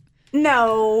like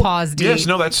No. Pause deep. Yes,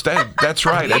 no, that's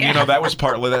right. And you know, that was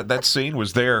partly that scene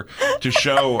was there to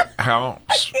show how.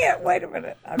 Yeah, wait a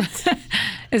minute.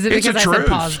 Is it It's because the I truth. said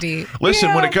pause deep?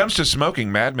 Listen, when it comes to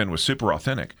smoking, Mad Men was super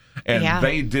authentic, and Yeah.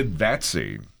 they did that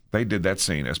scene. They did that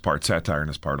scene as part satire and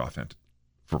as part authentic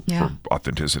for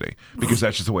authenticity, because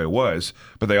that's just the way it was.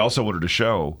 But they also wanted to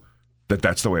show that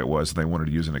that's the way it was, and they wanted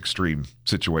to use an extreme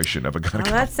situation of a guy. Well,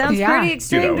 that sounds Yeah. pretty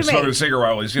extreme to smoking me. a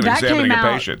cigarette while he's That examining came a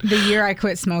out patient. the year I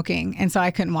quit smoking, and so I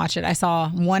couldn't watch it. I saw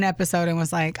one episode and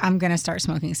was like, I'm going to start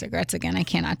smoking cigarettes again. I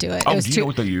cannot do it. Oh, It was do you know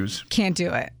what they use? Can't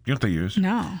do it. You know what they use?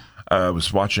 No. I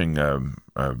was watching an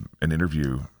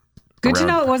interview. Good to around-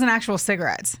 know it wasn't actual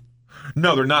cigarettes.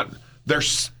 No, they're not. They're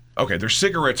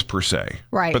cigarettes per se,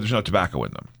 Right. But there's no tobacco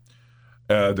in them.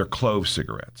 They're clove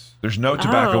cigarettes. There's no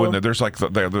tobacco in there. There's like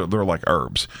they're like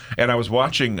herbs. And I was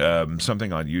watching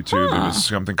something on YouTube. It was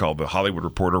something called the Hollywood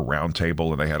Reporter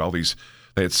Roundtable, and they had all these.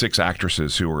 They had 6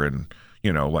 actresses who were in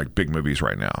like big movies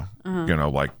right now.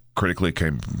 Like critically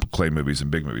acclaimed movies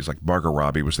and big movies. Like Margot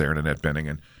Robbie was there, and Annette Bening,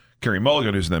 and Carey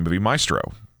Mulligan, who's in the movie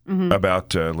Maestro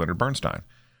about Leonard Bernstein,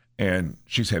 and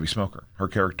she's a heavy smoker. Her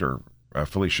character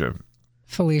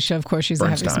Felicia, of course, she's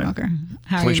Bernstein. a heavy smoker.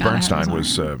 How are you Felicia not a heavy Bernstein smoker?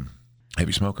 was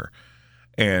heavy smoker,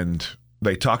 and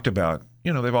they talked about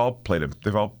they've all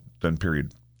done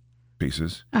period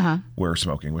pieces where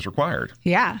smoking was required,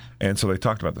 Yeah. and so they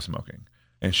talked about the smoking,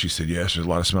 and she said yes, there's a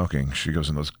lot of smoking. She goes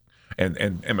in those, and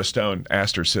Emma Stone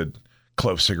asked her, said,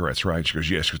 clove cigarettes, right? She goes,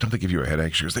 yes. She goes, don't they give you a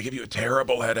headache? She goes, they give you a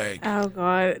terrible headache. Oh,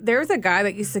 God. There was a guy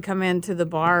that used to come into the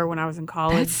bar when I was in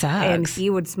college. That sucks. And he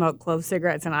would smoke clove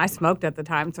cigarettes, and I smoked at the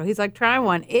time. So he's like, try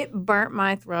one. It burnt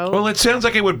my throat. Well, it sounds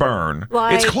like it would burn.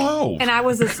 It's clove. And I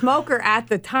was a smoker at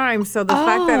the time. So the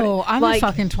fact that. I'm a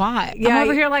fucking twat. Yeah, I'm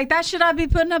over here like, that should I be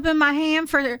putting up in my hand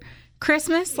for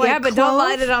Christmas? Like, yeah, but don't clove?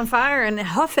 light it on fire and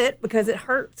huff it because it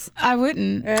hurts. I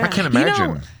wouldn't. I can't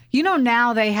imagine. You know,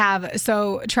 now they have,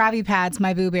 so Travi Pads,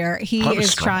 my boo bear, he Probably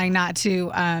is strong. trying not to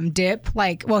dip.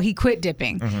 He quit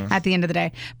dipping at the end of the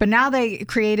day. But now they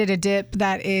created a dip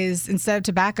that is, instead of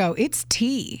tobacco, it's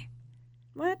tea.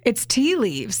 What? It's tea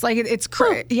leaves. Like it's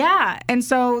yeah. And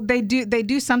so they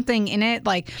do something in it.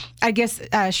 Like I guess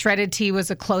shredded tea was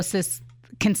the closest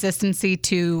consistency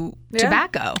to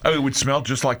tobacco. Oh, it would smell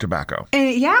just like tobacco.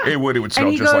 And yeah. It would smell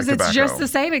and he just goes, like it's tobacco. just the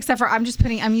same, except for I'm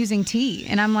using tea.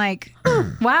 And I'm like,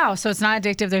 wow. So it's not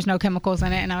addictive. There's no chemicals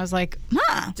in it. And I was like,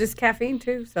 huh. Just caffeine,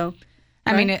 too. So.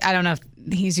 I mean, I don't know if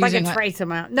he's Like using a trace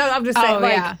amount. No, I'm just saying. Oh,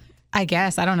 like, yeah. I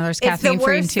guess. I don't know. There's It's the caffeine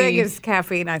free in worst thing tea. is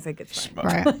caffeine. I think it's fine.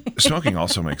 Right. Smoking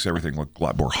also makes everything look a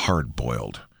lot more hard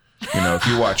boiled. If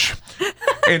you watch,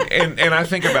 and I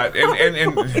think about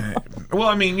and well,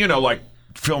 I mean, like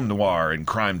film noir and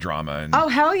crime drama and Oh,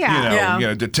 hell yeah.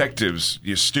 Yeah. Detectives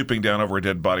stooping down over a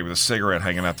dead body with a cigarette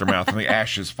hanging out their mouth and the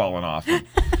ashes falling off.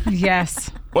 Yes.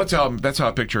 Well, that's how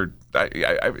I pictured. I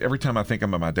every time I think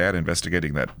about my dad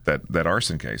investigating that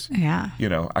arson case. Yeah.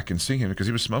 I can see him because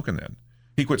he was smoking then.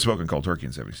 He quit smoking cold turkey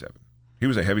in '77. He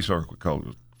was a heavy smoker, quit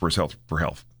cold for his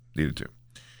health. Needed to.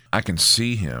 I can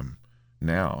see him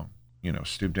now.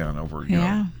 Stoop down over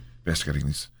investigating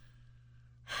these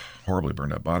horribly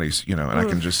burned up bodies. And I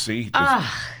can just see.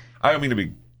 I don't mean to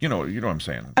be. You know what I'm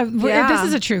saying. This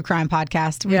is a true crime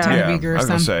podcast. We try to be I gruesome. was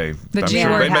gonna say. The I'm G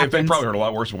sure word they happens. probably heard a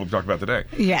lot worse than what we talked about today.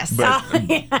 Yes. But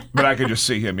but I could just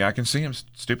see him. Yeah, I can see him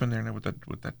stooping there with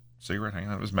that cigarette hanging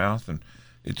out of his mouth, and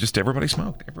it just everybody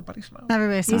smoked. Everybody smoked.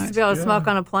 Everybody Used to smokes. be able to smoke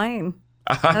on a plane.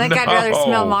 I think I'd rather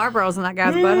smell Marlboros in that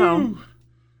guy's butthole.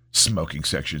 Smoking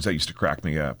sections. That used to crack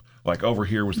me up. Like over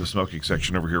here was the smoking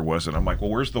section, over here wasn't. I'm like, well,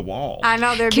 where's the wall? I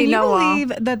know there'd Can be you no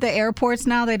believe that the airports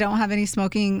now, they don't have any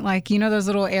smoking? Like, those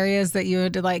little areas that you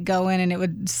would go in and it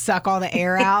would suck all the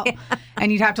air out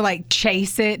and you'd have to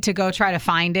chase it to go try to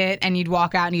find it. And you'd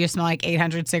walk out and you just smell like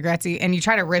 800 cigarettes and you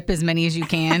try to rip as many as you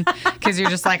can because you're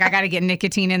just like, I got to get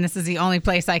nicotine in. This is the only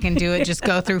place I can do it. Just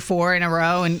go through 4 in a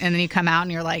row. And then you come out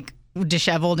and you're like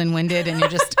disheveled and winded and you're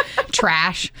just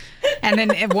trash. And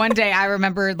then one day I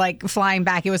remember flying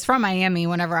back. It was from Miami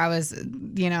whenever I was,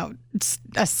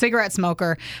 a cigarette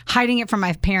smoker, hiding it from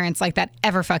my parents like that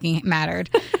ever fucking mattered.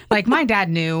 Like my dad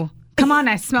knew. Come on,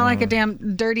 I smell like a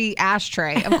damn dirty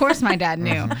ashtray. Of course my dad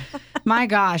knew. My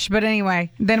gosh. But anyway,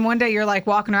 then one day you're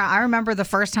walking around. I remember the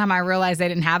first time I realized they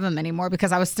didn't have them anymore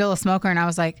because I was still a smoker and I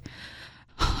was like,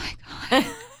 oh my God,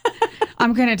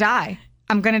 I'm going to die.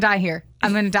 I'm going to die here.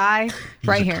 I'm going to die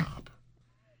right here. Cop.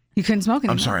 You couldn't smoke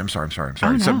anymore. I'm sorry.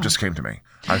 Oh, no. Something just came to me.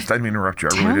 I didn't mean to interrupt you.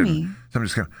 I Tell really me. didn't. Something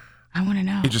just came. I want to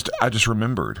know. I just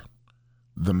remembered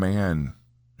the man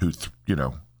who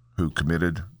who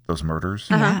committed those murders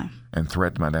Yeah. and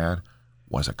threatened my dad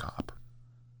was a cop.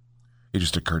 It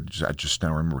just occurred. I just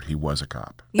now remembered he was a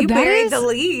cop. You That buried is- the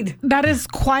lead. That is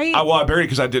quite. Well, I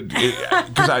buried it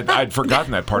because I'd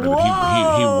forgotten that part of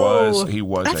it. He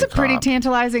was. That's a a pretty cop.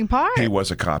 tantalizing part. He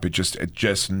was a cop. It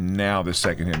just now the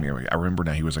second hit me. I remember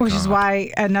now he was a Which cop. is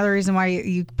why another reason why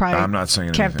you probably I'm not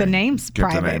saying kept the anything. names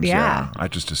Kept the private. names, yeah. I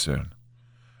just assumed.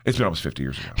 It's been almost 50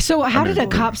 years ago. So how did a believe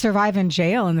cop me. survive in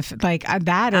jail? And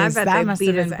that I is bet that they must beat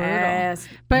have been his brutal. ass.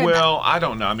 But Well, I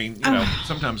don't know. I mean,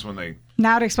 sometimes when they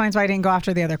now it explains why he didn't go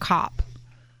after the other cop.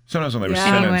 were Yeah. And he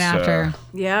sentenced, went after,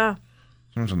 Yeah.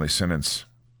 sometimes when they sentence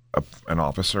an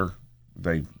officer,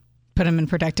 they put him in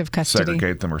protective custody.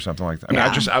 segregate them or something like that.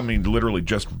 Yeah. I mean, literally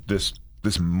just this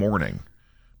morning,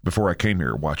 before I came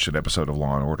here, watched an episode of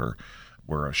Law and Order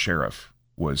where a sheriff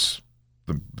was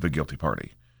the guilty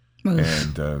party. Oof.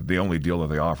 And the only deal that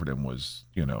they offered him was,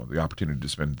 the opportunity to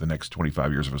spend the next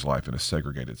 25 years of his life in a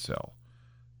segregated cell.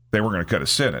 They weren't going to cut a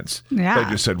sentence. Yeah. They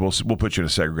just said, we'll put you in a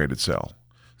segregated cell.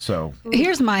 So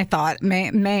Here's my thought.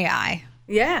 May I?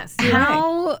 Yes.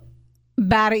 How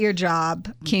bad at your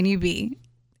job can you be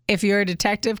if you're a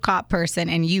detective cop person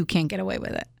and you can't get away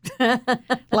with it?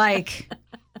 Like,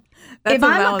 That's if a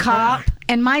I'm a valid cop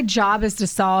and my job is to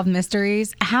solve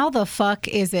mysteries, how the fuck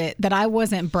is it that I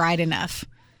wasn't bright enough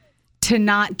to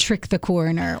not trick the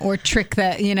coroner or trick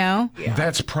the,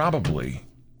 that's probably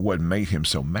what made him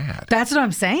so mad. That's what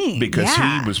I'm saying. Because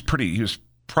Yeah. he was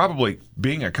probably,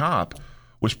 being a cop,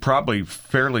 was probably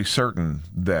fairly certain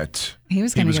that He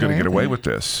was gonna going to get away it. with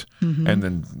this. And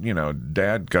then,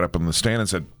 Dad got up on the stand and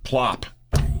said, plop.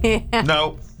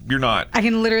 No, you're not. I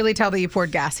can literally tell that you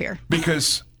poured gas here.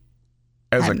 Because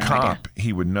as I a have no cop,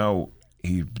 he would know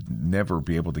he'd never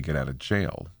be able to get out of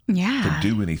jail Yeah. to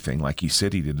do anything like he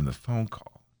said he did in the phone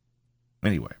call.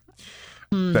 Anyway,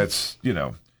 that's,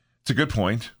 it's a good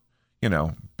point,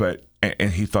 but,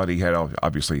 and he thought he had all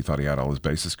his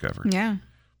bases covered. Yeah.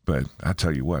 But I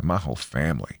tell you what, my whole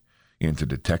family into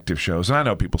detective shows, and I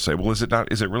know people say, well, is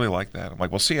it really like that? I'm like,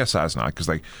 well, CSI's not, because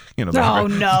they, they Oh,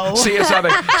 no.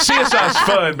 CSI's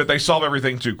fun, but they solve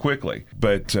everything too quickly.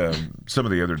 But some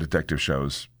of the other detective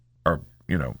shows are,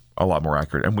 a lot more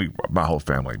accurate. And my whole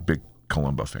family, big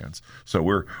Columbo fans. So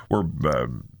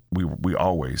we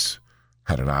always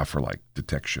had an eye for like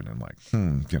detection and like,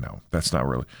 that's not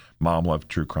really. Mom loved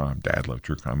true crime. Dad loved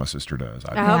true crime. My sister does.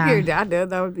 I hope Yeah. your dad did.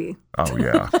 That would be. Oh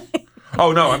yeah.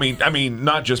 Oh no. I mean,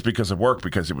 not just because of work,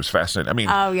 because it was fascinating. I mean,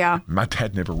 Oh, yeah. my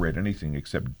dad never read anything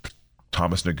except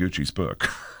Thomas Noguchi's book.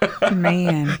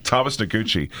 Man. Thomas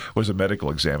Noguchi was a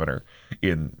medical examiner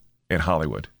in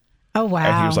Hollywood. Oh, wow.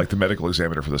 And he was like the medical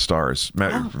examiner for the stars.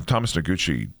 Thomas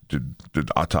Noguchi did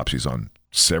autopsies on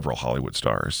several Hollywood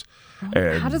stars.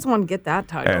 And, How does one get that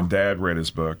title? and Dad read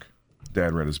his book.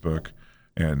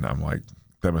 And I'm like,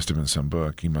 that must have been some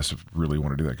book. He must have really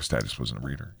wanted to do that because Dad just wasn't a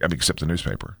reader. I mean, except the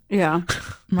newspaper. yeah.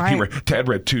 Right. Dad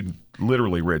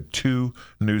literally read two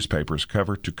newspapers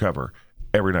cover to cover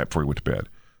every night before he went to bed,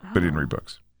 but didn't read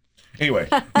books. Anyway,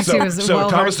 He so was well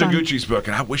Thomas versed on Noguchi's book,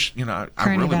 and I wish, I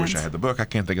current really wish events. I had the book. I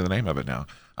can't think of the name of it now.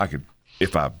 I could,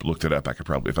 if I looked it up, I could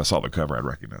probably, if I saw the cover, I'd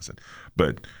recognize it.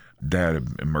 But Dad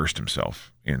immersed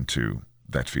himself into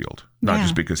that field, not Yeah.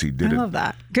 just because he did I it. love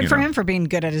that. Good you for know. him for being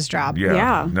good at his job. Yeah.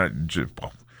 Yeah. Not just,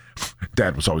 well,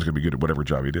 Dad was always going to be good at whatever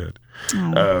job he did.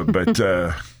 Oh. But What was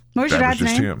your that was dad's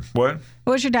just name? him. What?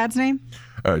 What was your dad's name?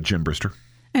 Jim Brister.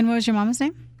 And what was your mama's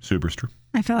name? Sue Brister.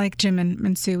 I feel like Jim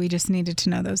and Sue, we just needed to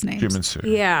know those names. Jim and Sue. I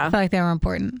Yeah. feel like they were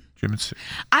important. Jim and Sue.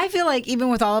 I feel like even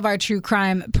with all of our true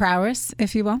crime prowess,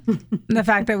 if you will, the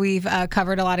fact that we've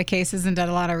covered a lot of cases and done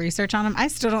a lot of research on them, I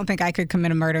still don't think I could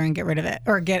commit a murder and get rid of it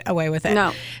or get away with it.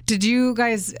 No. Did you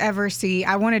guys ever see?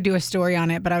 I want to do a story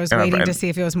on it, but I was waiting to see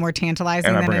if it was more tantalizing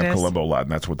And I than bring it up is. Columbo a lot,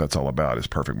 and that's what that's all about, is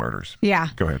perfect murders. Yeah.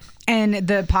 Go ahead. And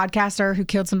the podcaster who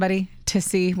killed somebody to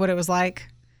see what it was like.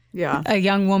 Yeah. A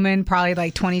young woman, probably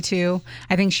like 22.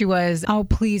 I think she was, oh,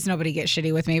 please nobody get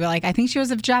shitty with me. But like, I think she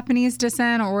was of Japanese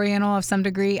descent or Oriental of some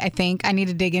degree. I need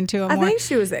to dig into it I more. think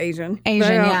she was Asian. Asian,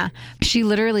 But, yeah. She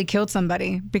literally killed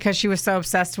somebody because she was so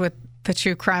obsessed with the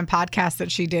true crime podcast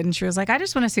that she did. And she was like, I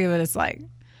just want to see what it's like.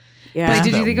 Yeah. Like,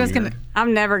 did that you think it was weird? going to,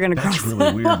 I'm never going to cross. It's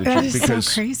really weird that is because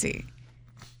so crazy.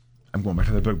 I'm going back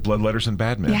to the book Blood Letters and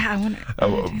Bad Men. Yeah, I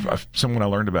wonder. Someone I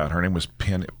learned about, her name was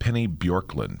Penny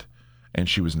Bjorklund, and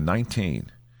she was 19.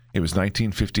 It was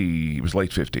 1950, it was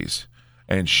late 50s.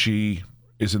 And she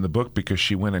is in the book because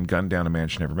she went and gunned down a man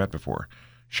she never met before.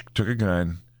 She took a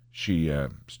gun, she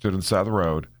stood on the side of the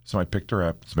road, somebody picked her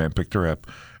up, this man picked her up,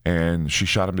 and she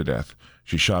shot him to death.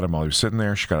 She shot him while he was sitting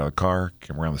there. She got out of the car,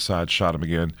 came around the side, shot him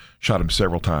again, shot him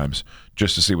several times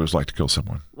just to see what it was like to kill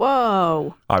someone.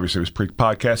 Whoa. Obviously, it was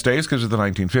pre-podcast days because of the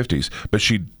 1950s.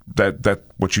 But that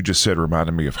what you just said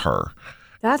reminded me of her.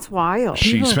 That's wild.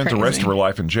 She People are spent the rest crazy. of her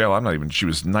life in jail. She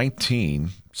was 19,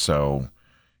 so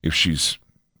if she's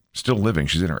still living,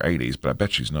 she's in her 80s, but I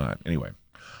bet she's not. Anyway,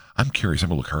 I'm curious. I'm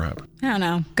going to look her up. I don't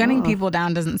know. Gunning people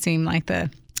down doesn't seem like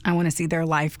I want to see their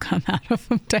life come out of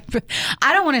them type of.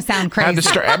 I don't want to sound How crazy.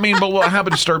 how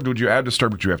disturbed would you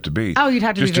have to be? Oh, you'd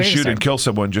have to be just to very shoot and disturbed. kill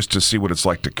someone just to see what it's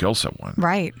like to kill someone.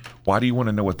 Right. Why do you want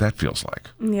to know what that feels like?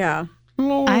 Yeah.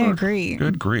 I agree.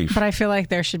 Good grief. But I feel like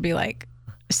there should be like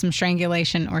some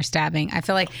strangulation or stabbing. I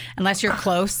feel like unless you're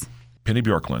close. Penny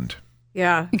Bjorkland.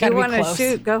 Yeah. You gotta be want to close.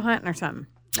 shoot, go hunting or something.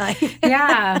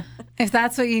 Yeah. If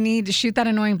that's what you need to shoot that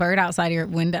annoying bird outside your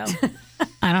window.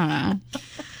 I don't know.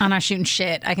 I'm not shooting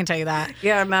shit. I can tell you that.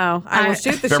 Yeah, no. I will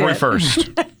shoot the February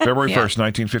shit. 1st. February Yeah. 1st,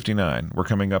 1959. We're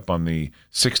coming up on the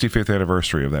 65th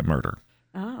anniversary of that murder.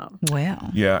 Oh. Well.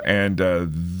 Yeah, and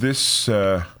this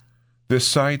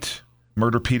site,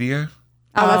 Murderpedia,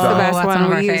 Oh, that's the best that's one. one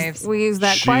of our We use, faves. we use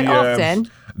that quite often.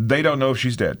 They don't know if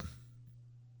she's dead.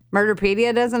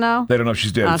 Murderpedia doesn't know? They don't know if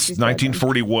she's dead. Oh, It's she's dead then.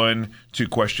 1941 to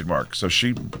question mark. So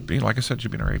like I said,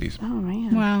 she'd be in her 80s. Oh,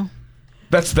 man. Well.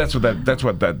 That's what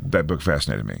that book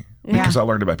fascinated me because I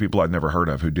learned about people I'd never heard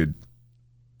of who did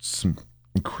some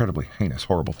incredibly heinous,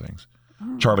 horrible things.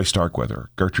 Charlie Starkweather,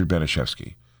 Gertrude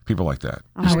Benishevsky, people like that.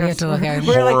 Oh, we have to look at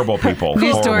Horrible people. New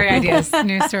Horrible story people. ideas.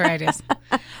 New story ideas.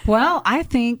 Well, I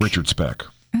think. Richard Speck.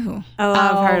 Ooh. Oh,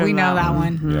 I've heard of we know that that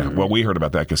one. Yeah. Well, we heard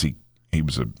about that because he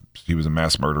was a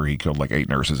mass murderer. He killed like 8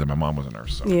 nurses, and my mom was a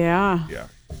nurse. So. Yeah. Yeah.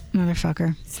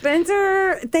 Motherfucker.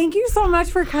 Spencer, thank you so much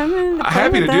for coming. To play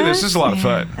Happy to with do this. us. This is a lot of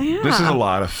fun. Yeah. This is a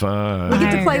lot of fun. We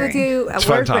get I to play with agree. you at It's a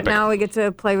fun work, but topic. now we get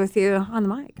to play with you on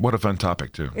the mic. What a fun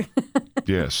topic, too.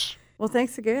 Yes. Well,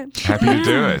 thanks again. Happy to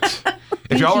do it.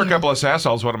 If y'all are a couple of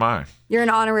sassholes, what am I? You're an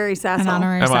honorary sassy. An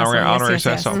honorary Am I sassy. an honorary Yes,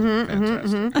 yes, yes. sasshole?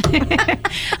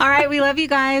 Fantastic. All right. We love you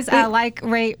guys. Like,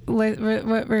 rate,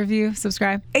 review,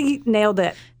 subscribe. You nailed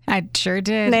it. I sure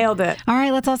did. Nailed it. All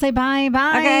right. Let's all say bye.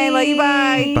 Bye. Okay, love you.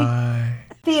 Bye. Bye.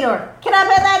 Theodore, can I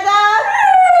pet that dog?